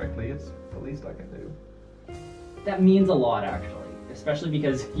mine correctly. It's the least I can do. That means a lot, actually. Especially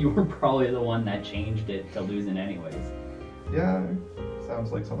because you were probably the one that changed it to losing anyways. Yeah,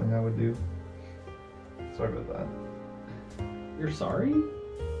 sounds like something I would do. Sorry about that. You're sorry?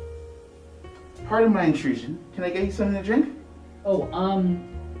 Pardon my intrusion. Can I get you something to drink? Oh,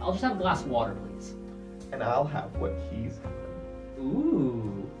 I'll just have a glass of water, please. And I'll have what he's having.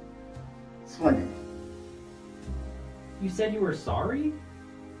 Ooh. Splendid. You said you were sorry?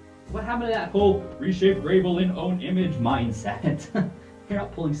 What happened to that whole reshape Grable in own image mindset? You're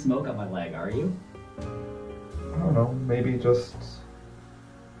not pulling smoke up my leg, are you? I don't know, maybe just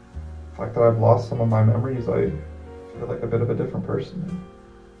the fact that I've lost some of my memories, I feel like a bit of a different person.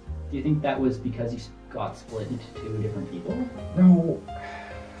 Do you think that was because you got split into two different people? No,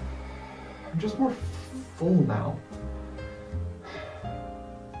 I'm just more full now.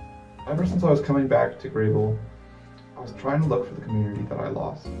 Ever since I was coming back to Grable, I was trying to look for the community that I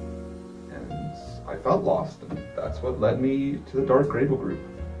lost. And I felt lost, and that's what led me to the Dark Grable group.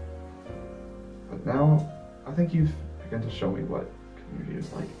 But now, I think you've begun to show me what community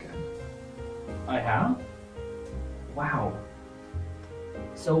is like again. I have? Wow.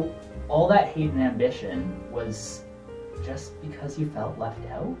 So, all that hate and ambition was just because you felt left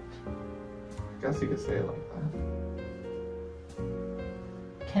out? I guess you could say it like that.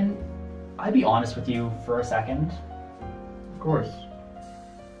 Can I be honest with you for a second? Of course.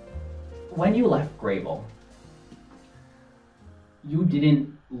 When you left Grable, you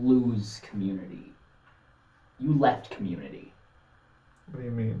didn't lose community. You left community. What do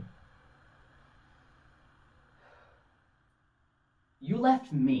you mean? You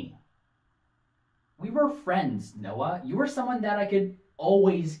left me. We were friends, Noah. You were someone that I could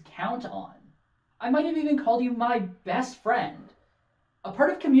always count on. I might have even called you my best friend. A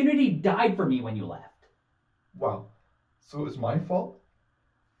part of community died for me when you left. Wow. So it was my fault?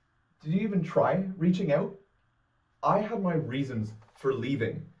 Did you even try reaching out? I had my reasons for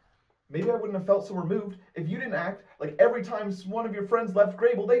leaving. Maybe I wouldn't have felt so removed if you didn't act like every time one of your friends left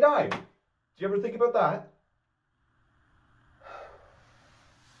Grable, they died. Do you ever think about that?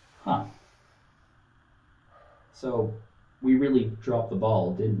 Huh. So, we really dropped the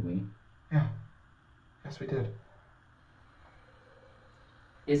ball, didn't we? Yeah. Yes, we did.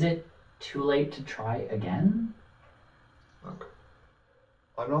 Is it too late to try again? Look,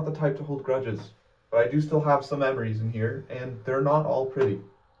 I'm not the type to hold grudges, but I do still have some memories in here, and they're not all pretty.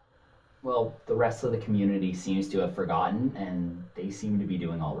 Well, the rest of the community seems to have forgotten, and they seem to be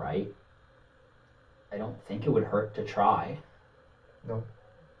doing all right. I don't think it would hurt to try. No.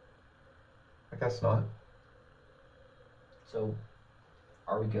 I guess not. So,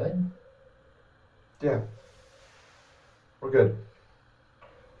 are we good? Yeah. We're good.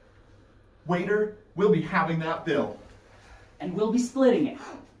 Waiter, we'll be having that bill. And we'll be splitting it.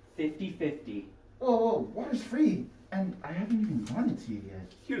 50-50. Whoa, water's free. And I haven't even gone to you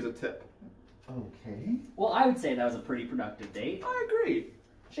yet. Here's a tip. Okay. Well, I would say that was a pretty productive date. I agree.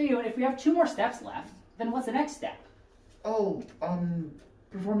 Shayu, if we have 2 more steps left, then what's the next step? Oh,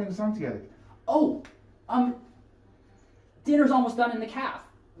 performing a song together. Oh, dinner's almost done in the caf.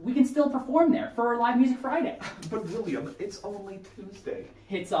 We can still perform there for our Live Music Friday. But William, it's only Tuesday.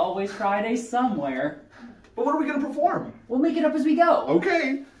 It's always Friday somewhere. But what are we going to perform? We'll make it up as we go.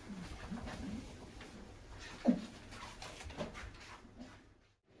 Okay.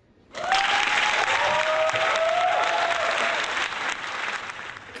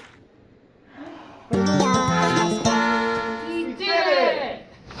 We did it!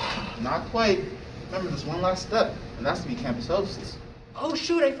 Not quite. Remember, there's one last step, and that's to be campus hosts. Oh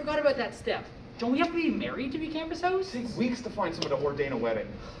shoot, I forgot about that step. Don't we have to be married to be campus hosts? It takes weeks to find someone to ordain a wedding.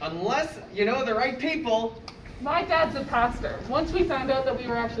 Unless you know the right people. My dad's a pastor. Once we found out that we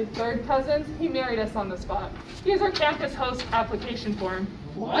were actually third cousins, he married us on the spot. Here's our campus host application form.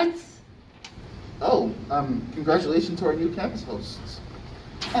 What? Oh, congratulations to our new campus hosts.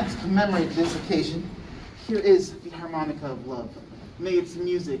 And to commemorate this occasion, here is the harmonica of love. May its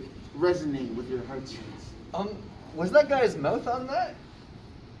music resonate with your heartstrings. Was that guy's mouth on that?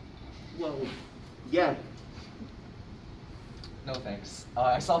 Well, yeah. No thanks.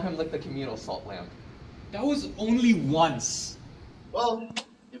 I saw him lick the communal salt lamp. That was only once. Well,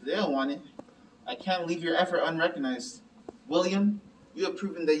 if they don't want it, I can't leave your effort unrecognized. William, you have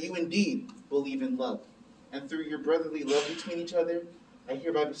proven that you indeed believe in love. And through your brotherly love between each other, I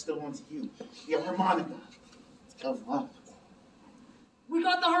hereby bestow onto you the harmonica of love. We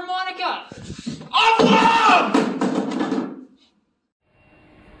got the harmonica! Of love!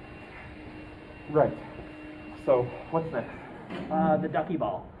 Right. So, what's next? The ducky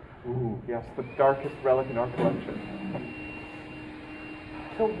ball. Ooh, yes, the darkest relic in our collection.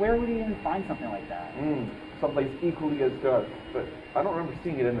 So where would we even find something like that? Someplace equally as dark, but I don't remember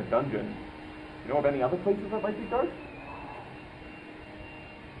seeing it in the dungeon. You know of any other places that might be dark?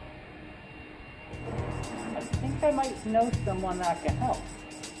 I think I might know someone that can help.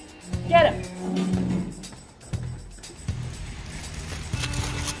 Get him!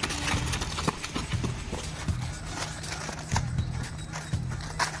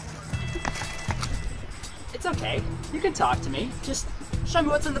 You can talk to me. Just show me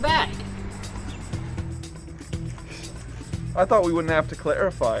what's in the bag. I thought we wouldn't have to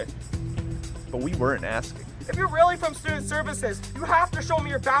clarify, but we weren't asking. If you're really from Student Services, you have to show me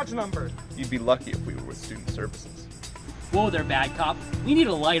your badge number. You'd be lucky if we were with Student Services. Whoa there, bad cop. We need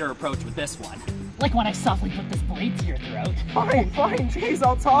a lighter approach with this one. Like when I softly put this blade to your throat. Fine, jeez,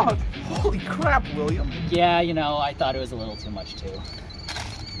 I'll talk. Holy crap, William. Yeah, you know, I thought it was a little too much too.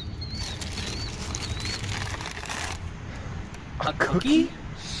 A cookie?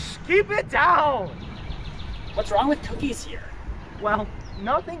 Keep it down! What's wrong with cookies here? Well,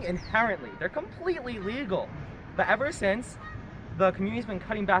 nothing inherently. They're completely legal. But ever since the community's been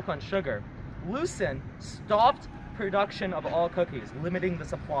cutting back on sugar, Lucin stopped production of all cookies, limiting the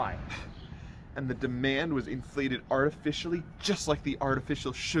supply. And the demand was inflated artificially, just like the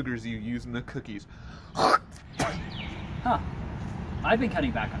artificial sugars you use in the cookies. Huh. I've been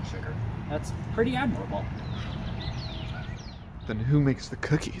cutting back on sugar. That's pretty admirable. Then who makes the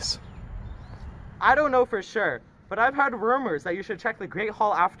cookies? I don't know for sure, but I've heard rumors that you should check the Great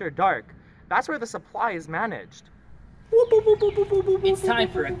Hall after dark. That's where the supply is managed. It's time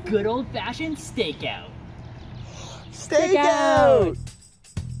for a good old-fashioned stakeout. Stakeout!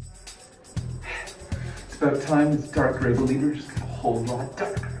 It's about time this dark rebel leader just got a whole lot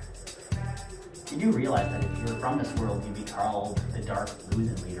darker. You do realize that if you were from this world, you'd be called the Dark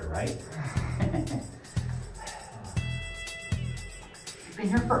Losing Leader, right? You've been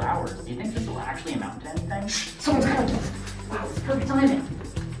here for hours. Do you think this will actually amount to anything? Someone's coming! Wow, it's perfect timing.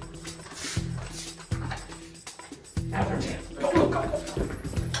 Now's our chance. Go, go, go, go!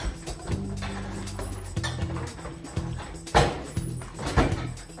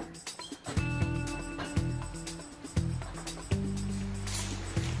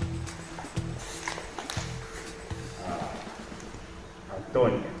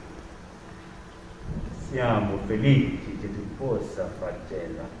 Antonia, siamo felici che tu possa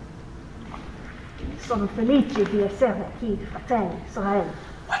farcela. Sono felice di essere qui, fratelli, sorelle.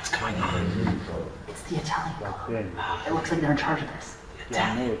 What's going on? It's the Italian club. It looks like they're in charge of this. The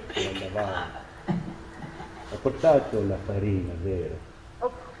Italian big club. Ho portato la farina, vero?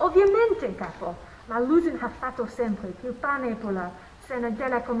 Ovviamente, capo, ma Lucin ha fatto sempre più pane per la cena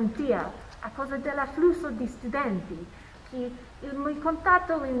della comitiva a causa dell'afflusso di studenti. Che il mio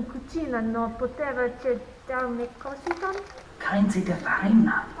contatto in cucina non poteva darmi così. Kinds di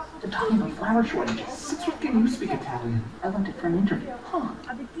farina. They're talking about flour shortages. Since when can you speak Italian? I learned it for an interview. Huh.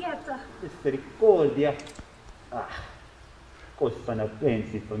 Misericordia. Ah, cosa ne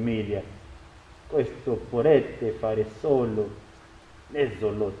pensi, famiglia? Questo potete fare solo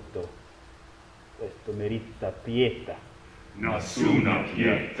Nesolotto. Questo merita pietà. Nessuna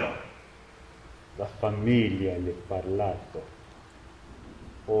pietà. La famiglia le ha parlato.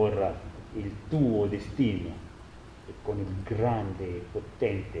 Ora il tuo destino è con il grande e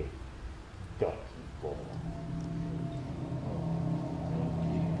potente Dokibo.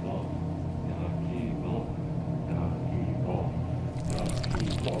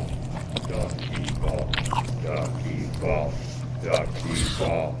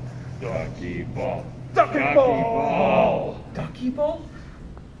 Ducky Ball?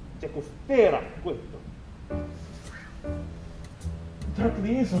 C'è costera questo. Dark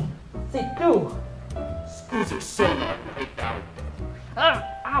Liaison. Sei tu! Scusi, sono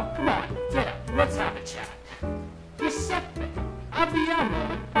come on. Yeah, let's have a chat. Giuseppe, abbiamo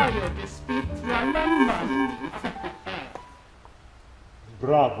un paio di spiti alla mano.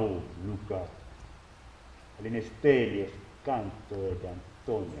 Bravo, Luca. Alle stelle Canto ed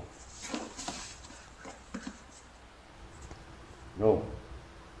Antonia. No.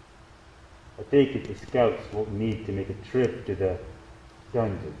 I take it the scouts won't need to make a trip to the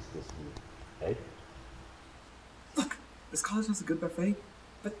dungeons this week, right? Look, this college has a good buffet,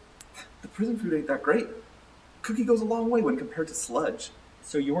 but the prison food ain't that great. Cookie goes a long way when compared to sludge.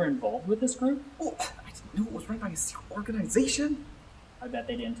 So you were involved with this group? Well, I didn't know it was run by a secret organization. I bet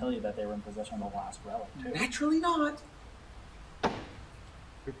they didn't tell you that they were in possession of the last relic, too. Naturally not.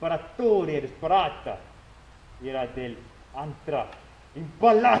 Preparatore ed sparata. Era del Antra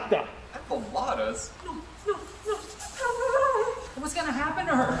Impalata. Empanadas? No. What's gonna happen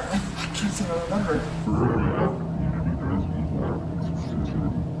to her? I can't seem to remember.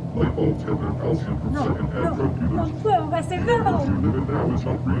 Light bulbs have their calcium from second-hand drug dealers. No, I say no. What you live in now is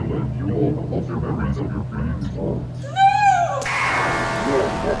not real, and you all have lost your memories of your previous lives.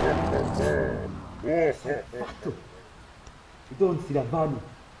 Fatto! I don si lavano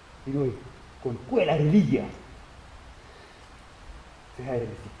di noi con quella religlia. Se hai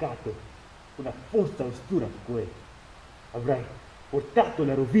risicato una forza oscura, avrai portato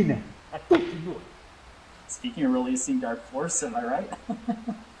la rovina a tutti noi. Speaking of releasing Dark Force, am I right?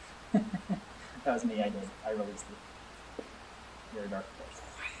 That was me, I released it. You're a Dark Force.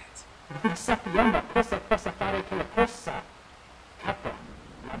 Sappiamo cosa possa fare che la possa. Capo,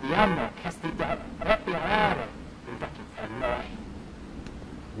 abbiamo castità preparare a noi.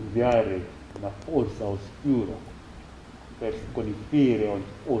 Inviare una forza oscura per sconfiggere ogni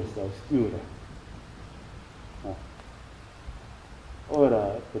forza oscura.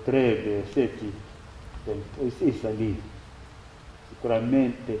 Ora potrebbe esserci del poesista lì.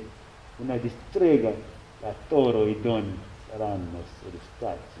 Sicuramente una distrega a Toro e Don saranno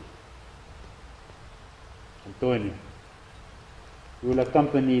soddisfatti. Antonio, you will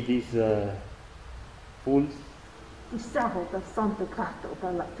accompany these fools? Ti servo per santo capo,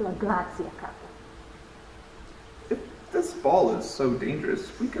 per la tua grazia, capo. If this ball is so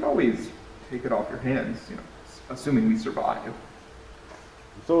dangerous, we could always take it off your hands, assuming we survive.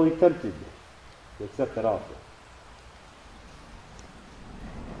 So he tempted to accept that offer.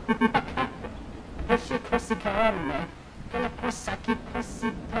 Riesci così carne, che la possa chi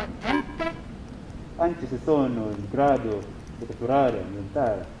così potente? Anche se sono in grado di catturare e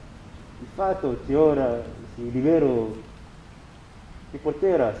inventare, il fatto che ora si libero di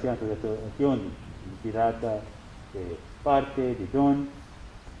potere siano le azioni di pirata che parte di Don,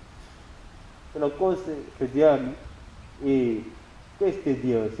 le cose crediamo e questo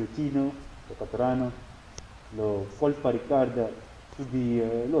Dio assassino, lo catturano, lo colpa ricada su di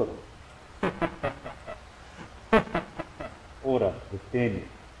loro. Ora detene,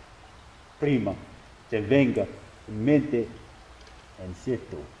 prima che venga in mente un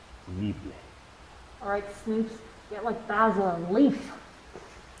insetto temibile. Alright, Snoops, get like Basil and Leaf.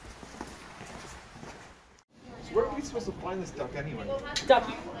 So where are we supposed to find this duck anyway?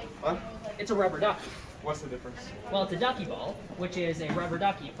 Ducky. What? It's a rubber ducky. What's the difference? Well, it's a ducky ball, which is a rubber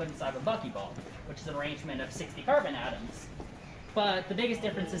ducky you put inside of a buckyball, which is an arrangement of 60 carbon atoms. But the biggest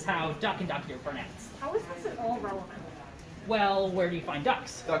difference is how duck and ducky are pronounced. How is this at all relevant? Well, where do you find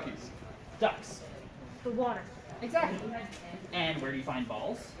ducks? Duckies. Ducks. The water. Exactly. And where do you find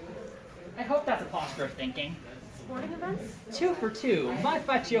balls? I hope that's a posture of thinking. Sporting events? 2 for 2. Vai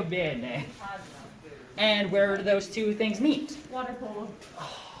faccio bene. And where do those two things meet? Water polo.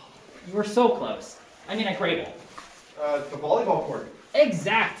 You were so close. I mean, a Grable. The volleyball court.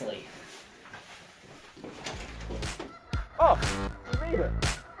 Exactly. Oh, you made it.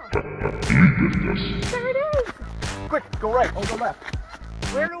 There it is! Quick, go right, I'll go left.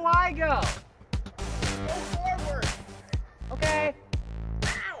 Where do I go? Go forward. Okay.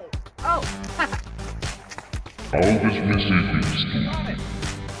 Ow! Oh! Alves Mercedes.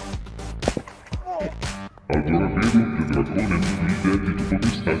 Allora vedo che Dracone guida di come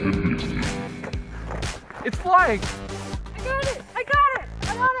state vesti. It's flying! I got it! I got it!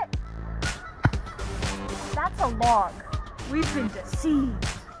 I got it! That's a log. We've been deceived.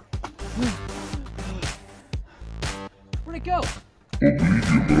 Where'd it go?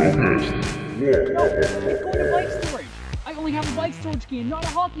 Oblivio promised. No, it's going to bike storage. I only have a bike storage key and not a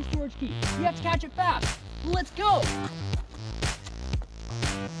hockey storage key. You have to catch it fast. Let's go!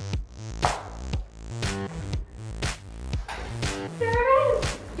 There it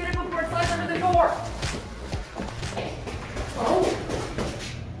is! Get it before it slides under the door! Oh!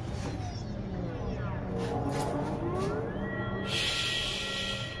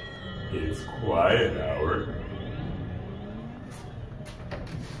 It's quiet hour.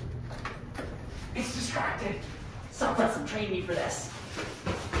 It's distracted. Someone trained me for this.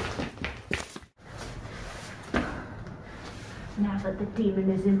 Now that the demon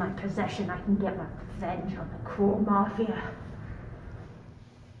is in my possession, I can get my revenge on the cruel mafia.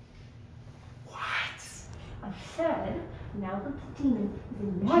 What? I said, now that the demon is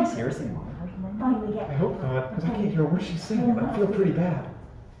in my What? possession, Seriously, Mom? I can finally get I hope not, because I can't hear a word she's saying. I feel pretty bad.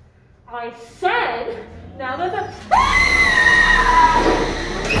 I said, now that the...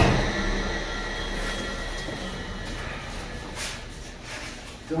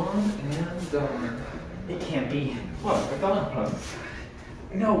 Dawn and Dawn. It can't be. What? I thought it was.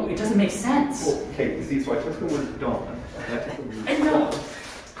 No, it doesn't make sense. Well, okay, you see, so I took the word dawn. And I took the word I know.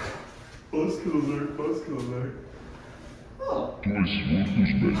 Buzzkill alert, buzzkill alert. Oh.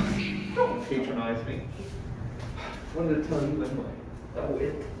 Don't patronize me. Wanted to tell you anyway. Oh,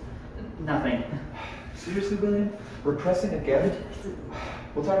 it. Nothing. Seriously, William? Repressing again?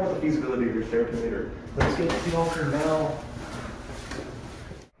 We'll talk about the feasibility of your therapy later. Let's get to the altar now.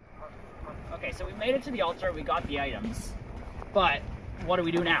 Okay, so we made it to the altar, we got the items. But what do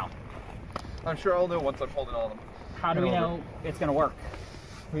we do now? I'm sure I'll know once I'm holding all of them. How do we know it's gonna work?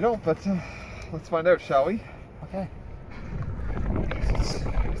 We don't, but let's find out, shall we? Okay.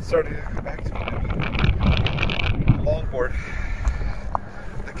 It's starting to come back to me. board.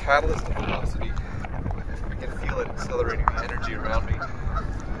 The catalyst of velocity. I can feel it accelerating the energy around me.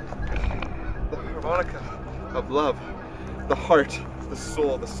 The harmonica of love. The heart, the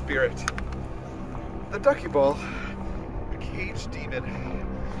soul, the spirit. The ducky ball. The cage demon.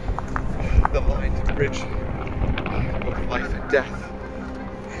 The line to bridge both life and death.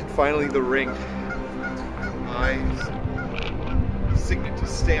 And finally the ring. Eyes. Signet to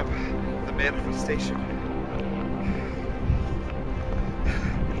stamp the manifestation.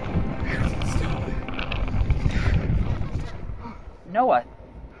 Noah,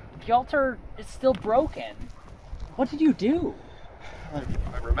 the altar is still broken. What did you do? I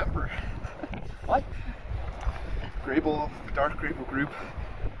remember. What? Grable, the Dark Grable group.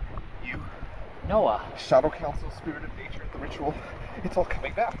 You. Noah. Shadow Council, Spirit of Nature, the ritual. It's all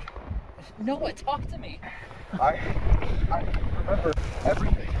coming back. Noah, talk to me. I remember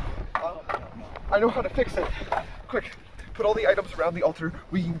everything. I know how to fix it. Quick, put all the items around the altar.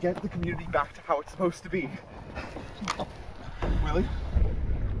 We can get the community back to how it's supposed to be. Willie?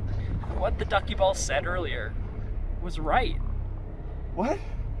 What the ducky ball said earlier was right. What?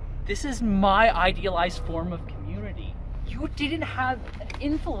 This is my idealized form of community. You didn't have an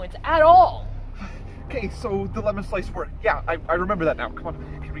influence at all. Okay, so the lemon slice worked. Yeah, I remember that now. Come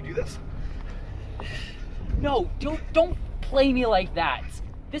on, can we do this? No, don't play me like that.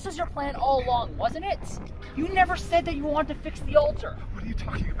 This was your plan all along, wasn't it? You never said that you wanted to fix the altar. What are you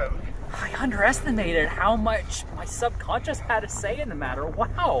talking about? I underestimated how much my subconscious had a say in the matter.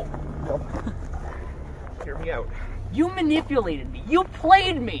 Wow. Well, hear me out. You manipulated me. You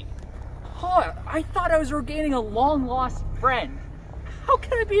played me. Huh, I thought I was regaining a long-lost friend. How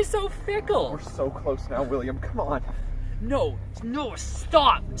can I be so fickle? We're so close now, William. Come on. No,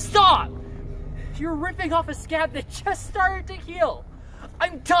 stop! Stop! You're ripping off a scab that just started to heal.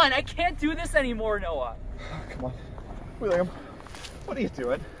 I'm done. I can't do this anymore, Noah. Come on. William, what are you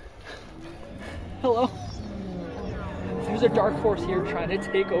doing? Hello? There's a dark force here trying to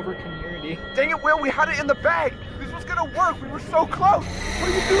take over community. Dang it, Will, we had it in the bag. This was gonna work. We were so close. What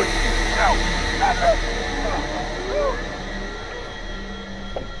are you doing? No! Stop it!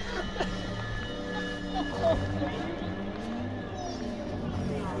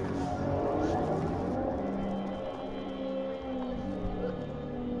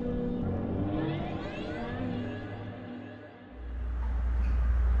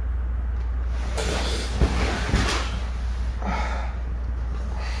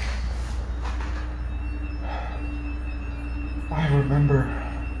 I remember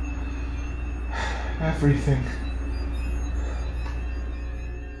everything.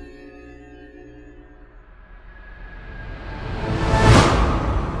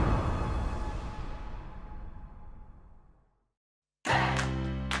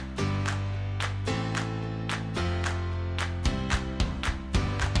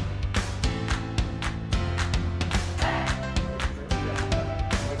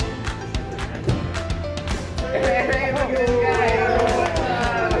 Hey, look at this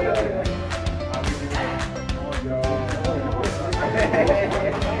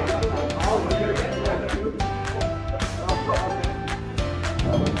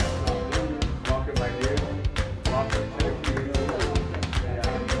Welcome, my dear. Welcome to the community.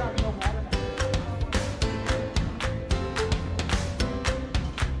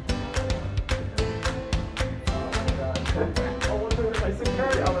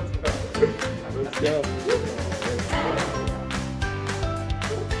 Let's go.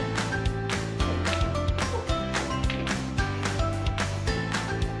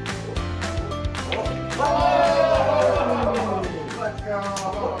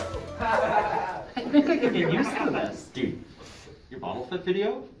 I think I can get used to this. Dude, your bottle flip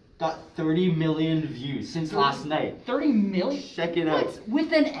video got 30 million views since last night. 30 million? Check it out. What?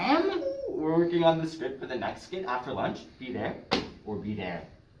 With an M? We're working on the script for the next skit after lunch. Be there or be there.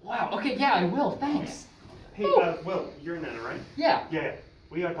 Wow, okay, yeah, I will, thanks. Hey, Will, you're in Nana, right? Yeah. Yeah.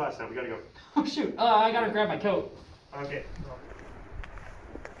 We got class now. We gotta go. Oh, shoot. I gotta grab my coat. Okay.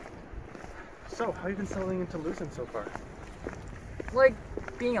 So, how you been settling into Lucent so far? Like,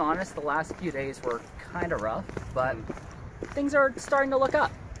 being honest, the last few days were kind of rough, but things are starting to look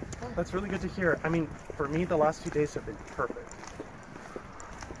up. Well, that's really good to hear. I mean, for me, the last few days have been perfect.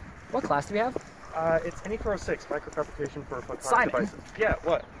 What class do we have? It's NE406, microfabrication for photonic Simon. devices. Yeah,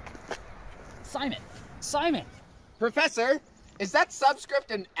 what? Simon! Professor, is that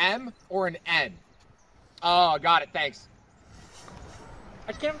subscript an M or an N? Oh, got it, thanks.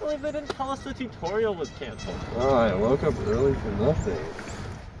 I can't believe they didn't tell us the tutorial was canceled. Oh, I woke up early for nothing.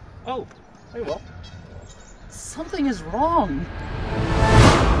 Oh, hey, Will. Something is wrong.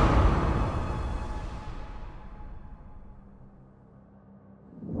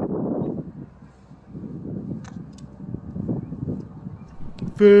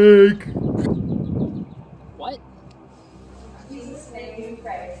 Fake. What? Jesus' name we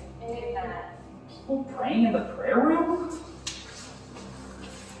pray. Amen. People praying in the prayer room?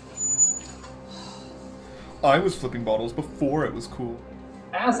 I was flipping bottles before it was cool.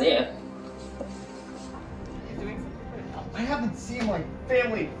 As if. I haven't seen my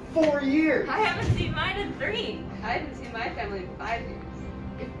family in 4 years. I haven't seen mine in 3. I haven't seen my family in 5 years.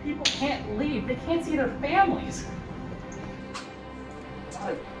 If people can't leave, they can't see their families.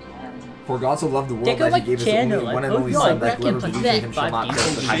 For God so loved the world Take that out he gave his my only channel, one and I only hope son you that whoever like believes in him shall not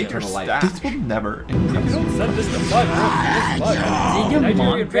perish but have Shake your eternal life. stats will never If you don't send this to 5 Did your Nigeria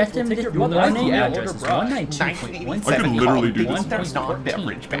mom Grateful dress him take this your mother morning? out to Address order is bra. 192.1. I can literally do this. There's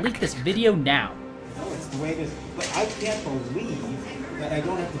non-beverage. Delete this video now. No, it's the way it is. But I can't believe that I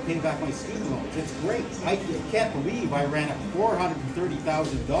don't have to pay back my student loans. It's great. I can't believe I ran up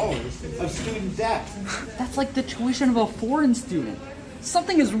 $430,000 of student debt. That's like the tuition of a foreign student.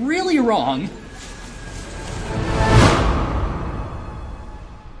 Something is really wrong.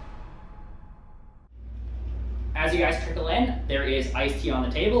 As you guys trickle in, there is iced tea on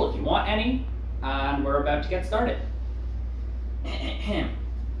the table if you want any, and we're about to get started.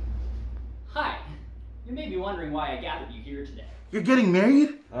 Hi. You may be wondering why I gathered you here today. You're getting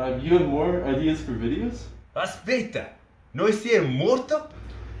married? You have more ideas for videos? Aspetta, noi siamo morto?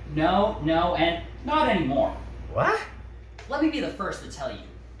 No, and not anymore. What? Let me be the first to tell you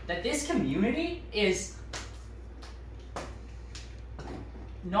that this community is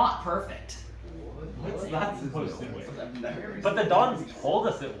not perfect. What's that supposed to mean? But the Dons told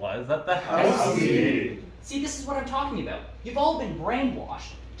us it was at the house. See, this is what I'm talking about. You've all been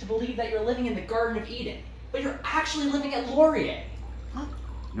brainwashed to believe that you're living in the Garden of Eden, but you're actually living at Laurier.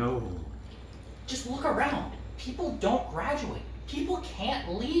 No. Just look around. People don't graduate. People can't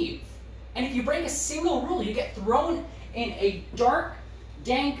leave. And if you break a single rule, you get thrown in a dark,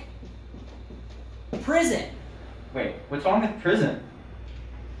 dank prison. Wait, what's wrong with prison?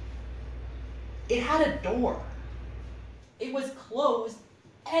 It had a door. It was closed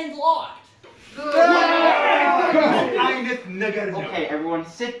and locked. Okay, everyone,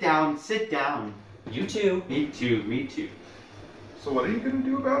 sit down, sit down. You too. Me too, me too. So what are you gonna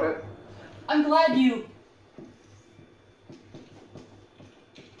do about it? I'm glad you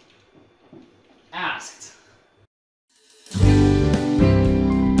asked.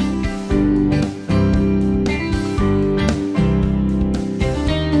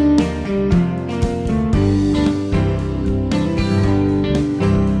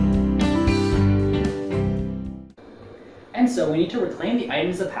 And so we need to reclaim the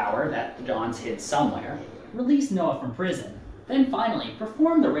items of power that the Dons hid somewhere, release Noah from prison, then finally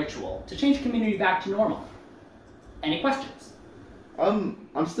perform the ritual to change the community back to normal. Any questions?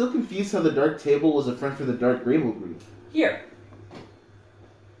 I'm still confused how the dark table was a front for the dark Grable group. Here.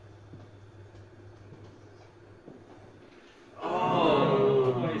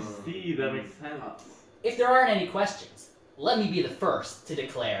 Oh, I see. That makes sense. If there aren't any questions, let me be the first to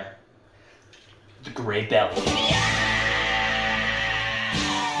declare the Great Belly.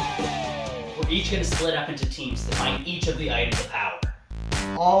 We're each going to split up into teams to find each of the items of power.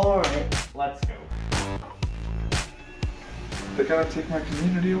 Alright, let's go. They're gonna take my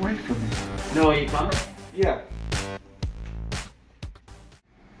community away from me. No, you coming? Yeah.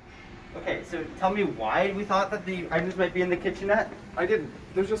 Okay, so tell me why we thought that the items might be in the kitchenette? I didn't.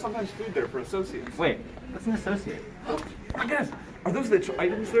 There's just sometimes food there for associates. Wait, what's an associate? Oh my goodness. Are those the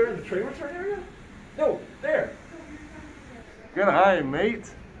items there in the tray return area? No, there. Good eye, mate.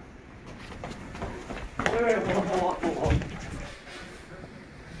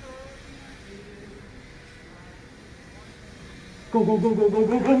 Go, go, go, go, go,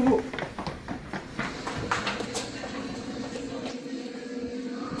 go, go, go!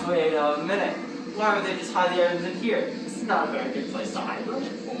 Wait a minute. Why would they just hide the items in here? This is not a very good place to hide them.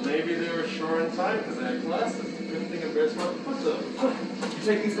 Well, maybe they were short on time because they had classes. Good thing a bear smart to put them. You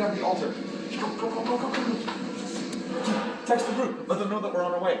take these down to the altar. Go, go, go, go, go, go. Text the group. Let them know that we're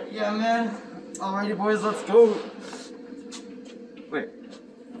on our way. Yeah, man. Alrighty, boys, let's go. Wait.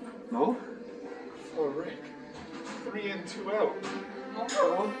 No? Oh, Rick. 3 in, 2 out.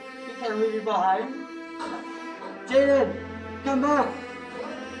 Oh, you can't leave me behind. Jaden, come back.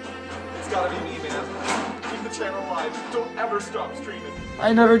 It's gotta be me, man. Keep the channel alive. Don't ever stop streaming.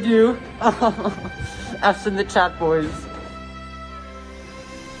 I never do. F's in the chat, boys.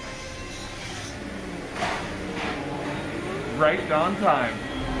 Right on time.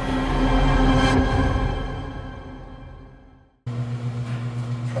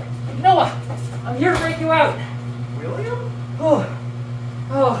 Noah! I'm here to break you out! William? Oh,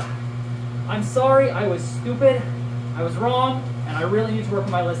 I'm sorry, I was stupid. I was wrong. and I really need to work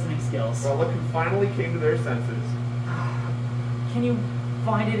on my listening skills. Well, look who finally came to their senses. Can you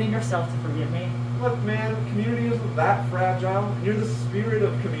find it in yourself to forgive me? Look, man, community isn't that fragile, and you're the spirit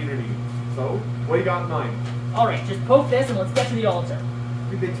of community. So, what do you got in mind? Alright, just poke this and let's get to the altar.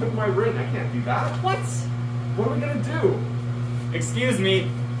 Dude, they took my ring. I can't do that. What? What are we gonna do? Excuse me.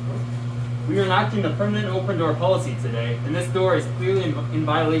 We are enacting the permanent open door policy today, and this door is clearly in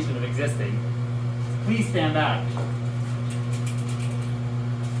violation of existing. Please stand back.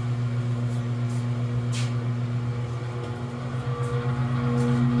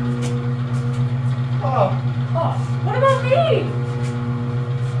 Oh, what about me?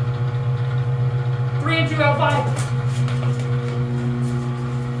 3 and 2 out 5.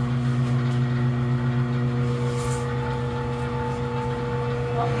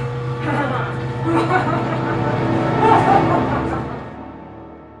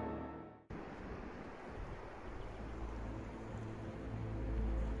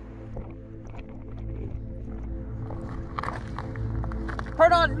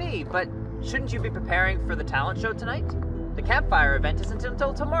 Pardon me, but shouldn't you be preparing for the talent show tonight? The campfire event isn't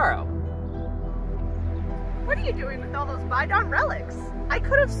until tomorrow. What are you doing with all those bygone relics? I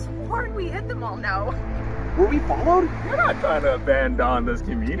could have sworn we hid them all now. Were we followed? You're not trying to abandon this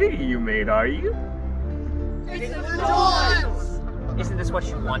community you made, are you? It's the Dawns! Isn't this what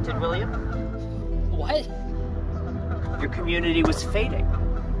you wanted, William? What? Your community was fading.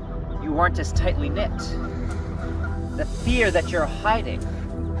 You weren't as tightly knit. The fear that you're hiding.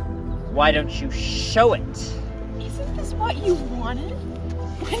 Why don't you show it? Isn't this what you wanted?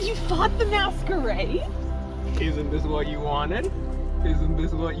 When you fought the masquerade? Isn't this what you wanted? Isn't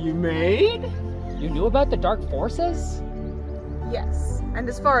this what you made? You knew about the dark forces? Yes, and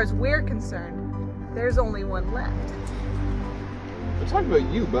as far as we're concerned, there's only one left. I'm talking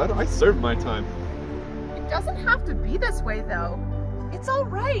about you, bud. I served my time. It doesn't have to be this way, though. It's all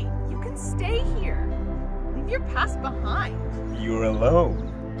right. You can stay here. Leave your past behind. You're alone.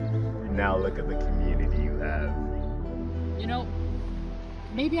 Now look at the community you have. You know,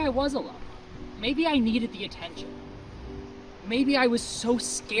 maybe I was alone. Maybe I needed the attention. Maybe I was so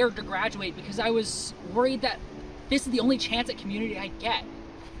scared to graduate because I was worried that this is the only chance at community I'd get.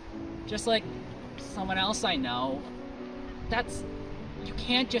 Just like someone else I know. You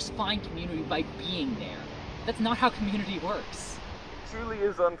can't just find community by being there. That's not how community works. It truly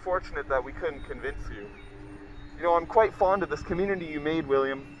is unfortunate that we couldn't convince you. You know, I'm quite fond of this community you made,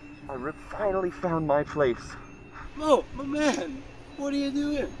 William. I finally found my place. Mo, my man, what are you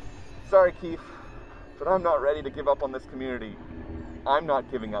doing? Sorry, Keith, but I'm not ready to give up on this community. I'm not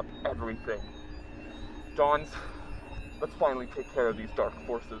giving up everything. Dawns, let's finally take care of these dark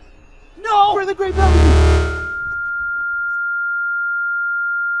forces. No! For the Great Mountain!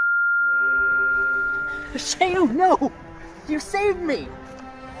 Shanu, no! You saved me!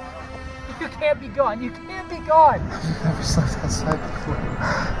 You can't be gone. You can't be gone. I've never slept outside before.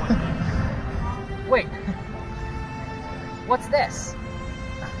 Wait. What's this?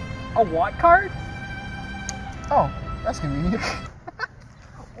 A what card? Oh, that's convenient.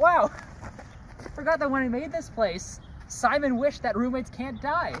 Wow. I forgot that when I made this place, Simon wished that roommates can't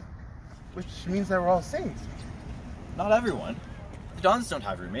die. Which means that we're all safe. Not everyone. The Dawns don't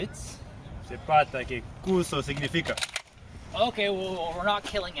have roommates. Se pata que curso significa. Okay, well, we're not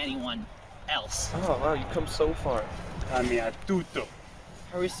killing anyone else. Oh, wow, you come so far. A mia tutto.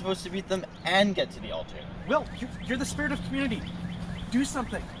 How are we supposed to beat them and get to the altar? Will, you're the spirit of community. Do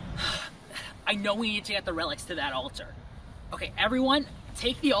something. I know we need to get the relics to that altar. Okay, everyone,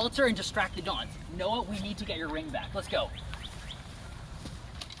 take the altar and distract the Dawns. Noah, we need to get your ring back. Let's go.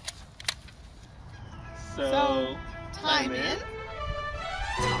 So time in?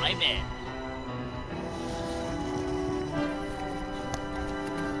 Time in.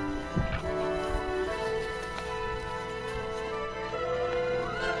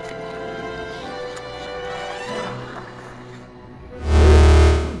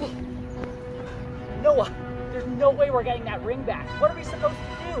 Noah, there's no way we're getting that ring back. What are we supposed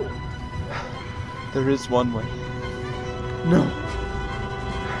to do? There is one way. No.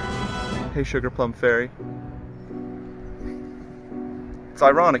 Hey, Sugar Plum Fairy. It's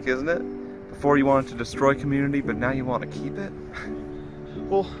ironic, isn't it? Before you wanted to destroy community, but now you want to keep it?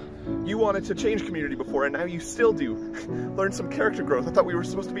 Well, you wanted to change community before, and now you still do. Learn some character growth. I thought we were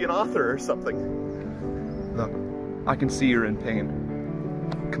supposed to be an author or something. Look, I can see you're in pain.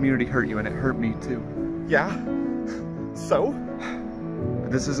 Community hurt you, and it hurt me too. Yeah? So?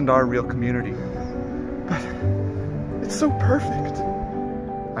 But this isn't our real community. But it's so perfect.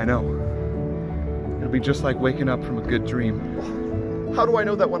 I know. It'll be just like waking up from a good dream. How do I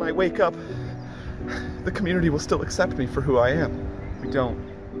know that when I wake up, the community will still accept me for who I am. We don't.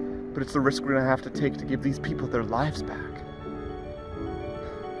 But it's the risk we're gonna have to take to give these people their lives back.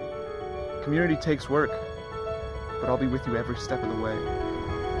 Community takes work, but I'll be with you every step of the way.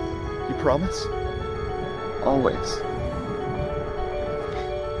 You promise? Always.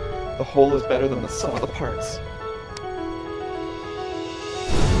 The whole is better than the sum of the parts.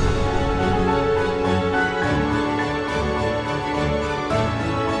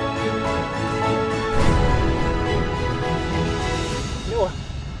 Noah,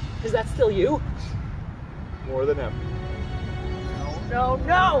 is that still you? More than ever. No,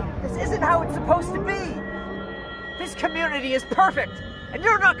 no! This isn't how it's supposed to be! This community is perfect, and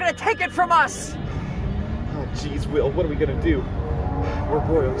you're not gonna take it from us! Oh, jeez, Will, what are we gonna do? We're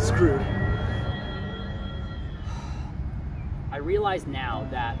royally screwed. I realize now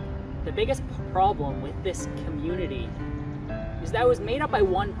that the biggest problem with this community is that it was made up by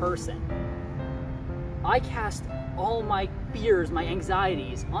one person. I cast all my fears, my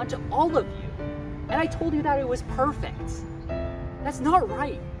anxieties onto all of you, and I told you that it was perfect. That's not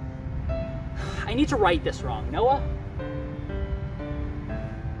right. I need to right this wrong. Noah?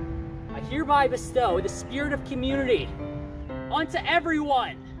 I hereby bestow the spirit of community onto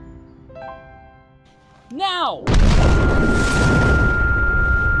everyone. Now!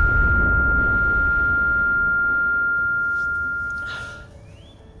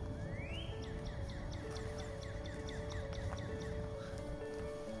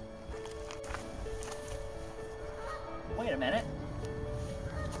 Wait a minute.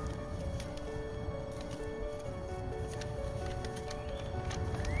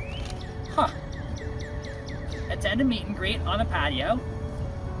 Huh. Attend a meet and greet on the patio.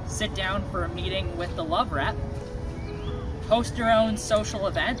 Sit down for a meeting with the love rep. Host your own social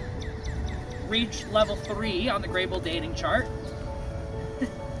event. Reach level 3 on the Grable dating chart.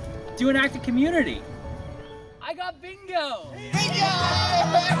 Do an act of community. I got bingo!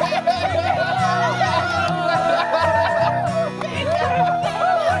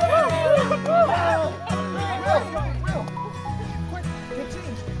 Quick, get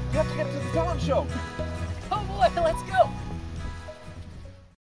changed. You have to get to the talent show. Oh boy, let's go!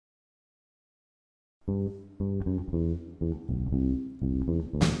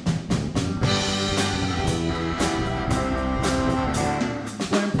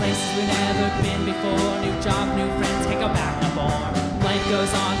 We're in places we've never been before. New job, new friends, can't go back no more. Life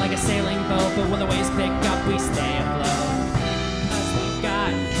goes on like a sailing boat, but when the waves pick up, we stay afloat. 'Cause we've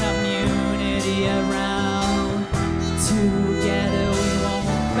got community around. Together we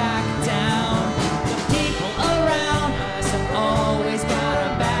won't back down. The people around us have always got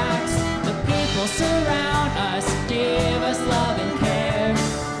our backs. The people surround us, give us love and care.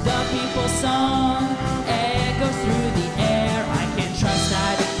 The people's song echoes through the air. I can trust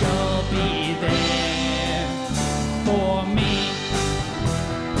that you'll be there for me.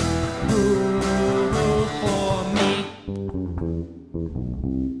 Ooh, for me.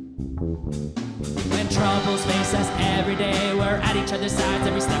 When troubles face us every day, we're at each other's sides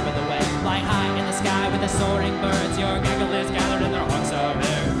every step of the way. Flying high in the sky with the soaring birds, your gaggle is gathered in their haunts of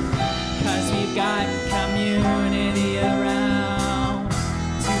air. 'Cause we've got community around.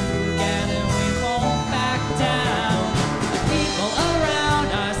 Together we won't back down. The people around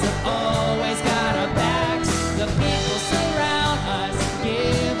us have always got our backs. The people surround us,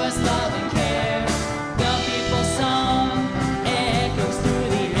 give us love and care. The people's song echoes through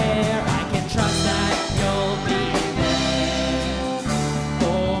the air. I can trust that you'll be there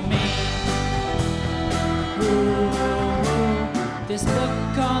for me. Ooh, this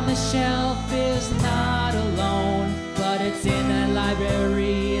book on the shelf is not alone, but it's in a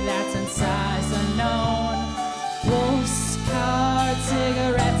library that's in size unknown. Postcards,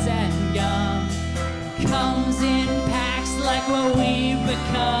 cigarettes, and gum comes in packs like what we've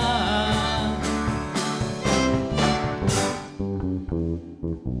become.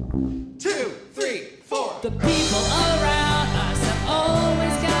 2, 3, 4. The people around us have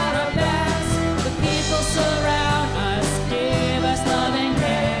always got our backs. The people surround us, give us love and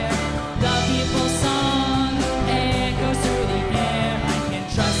care. The people's song echoes through the air. I can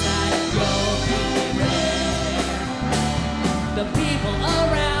trust that you'll be there. The people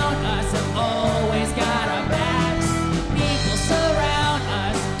around us have always got our backs. The people surround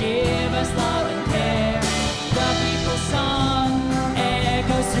us, give us love and care. The people's song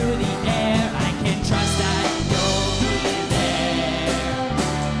echoes through the air. I can trust that you'll be there.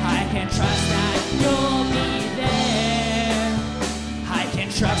 I can trust that you'll be there. I can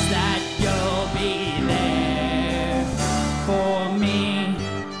trust that you'll be there for me.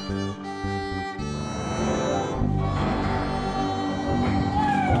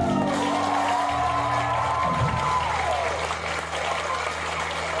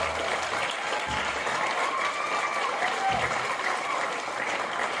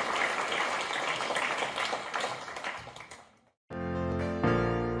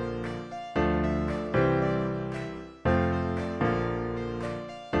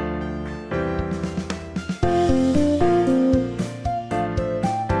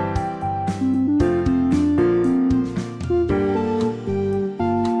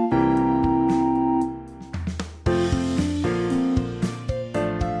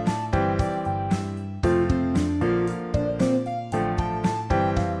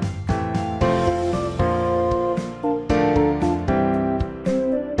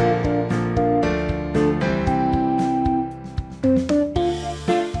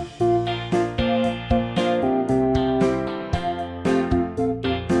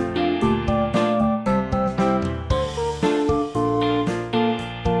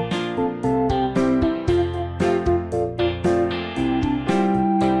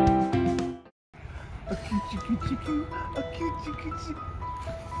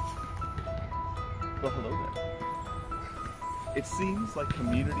 like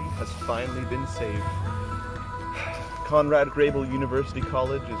community has finally been saved. Conrad Grable University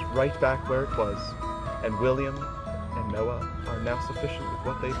College is right back where it was, and William and Noah are now sufficient with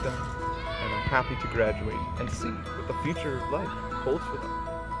what they've done, and I'm happy to graduate and see what the future of life holds for them.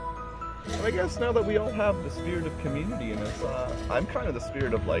 And I guess now that we all have the spirit of community in us, I'm kind of the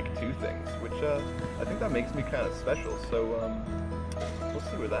spirit of like two things, which I think that makes me kind of special. So we'll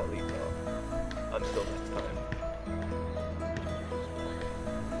see where that leads off. Until next time.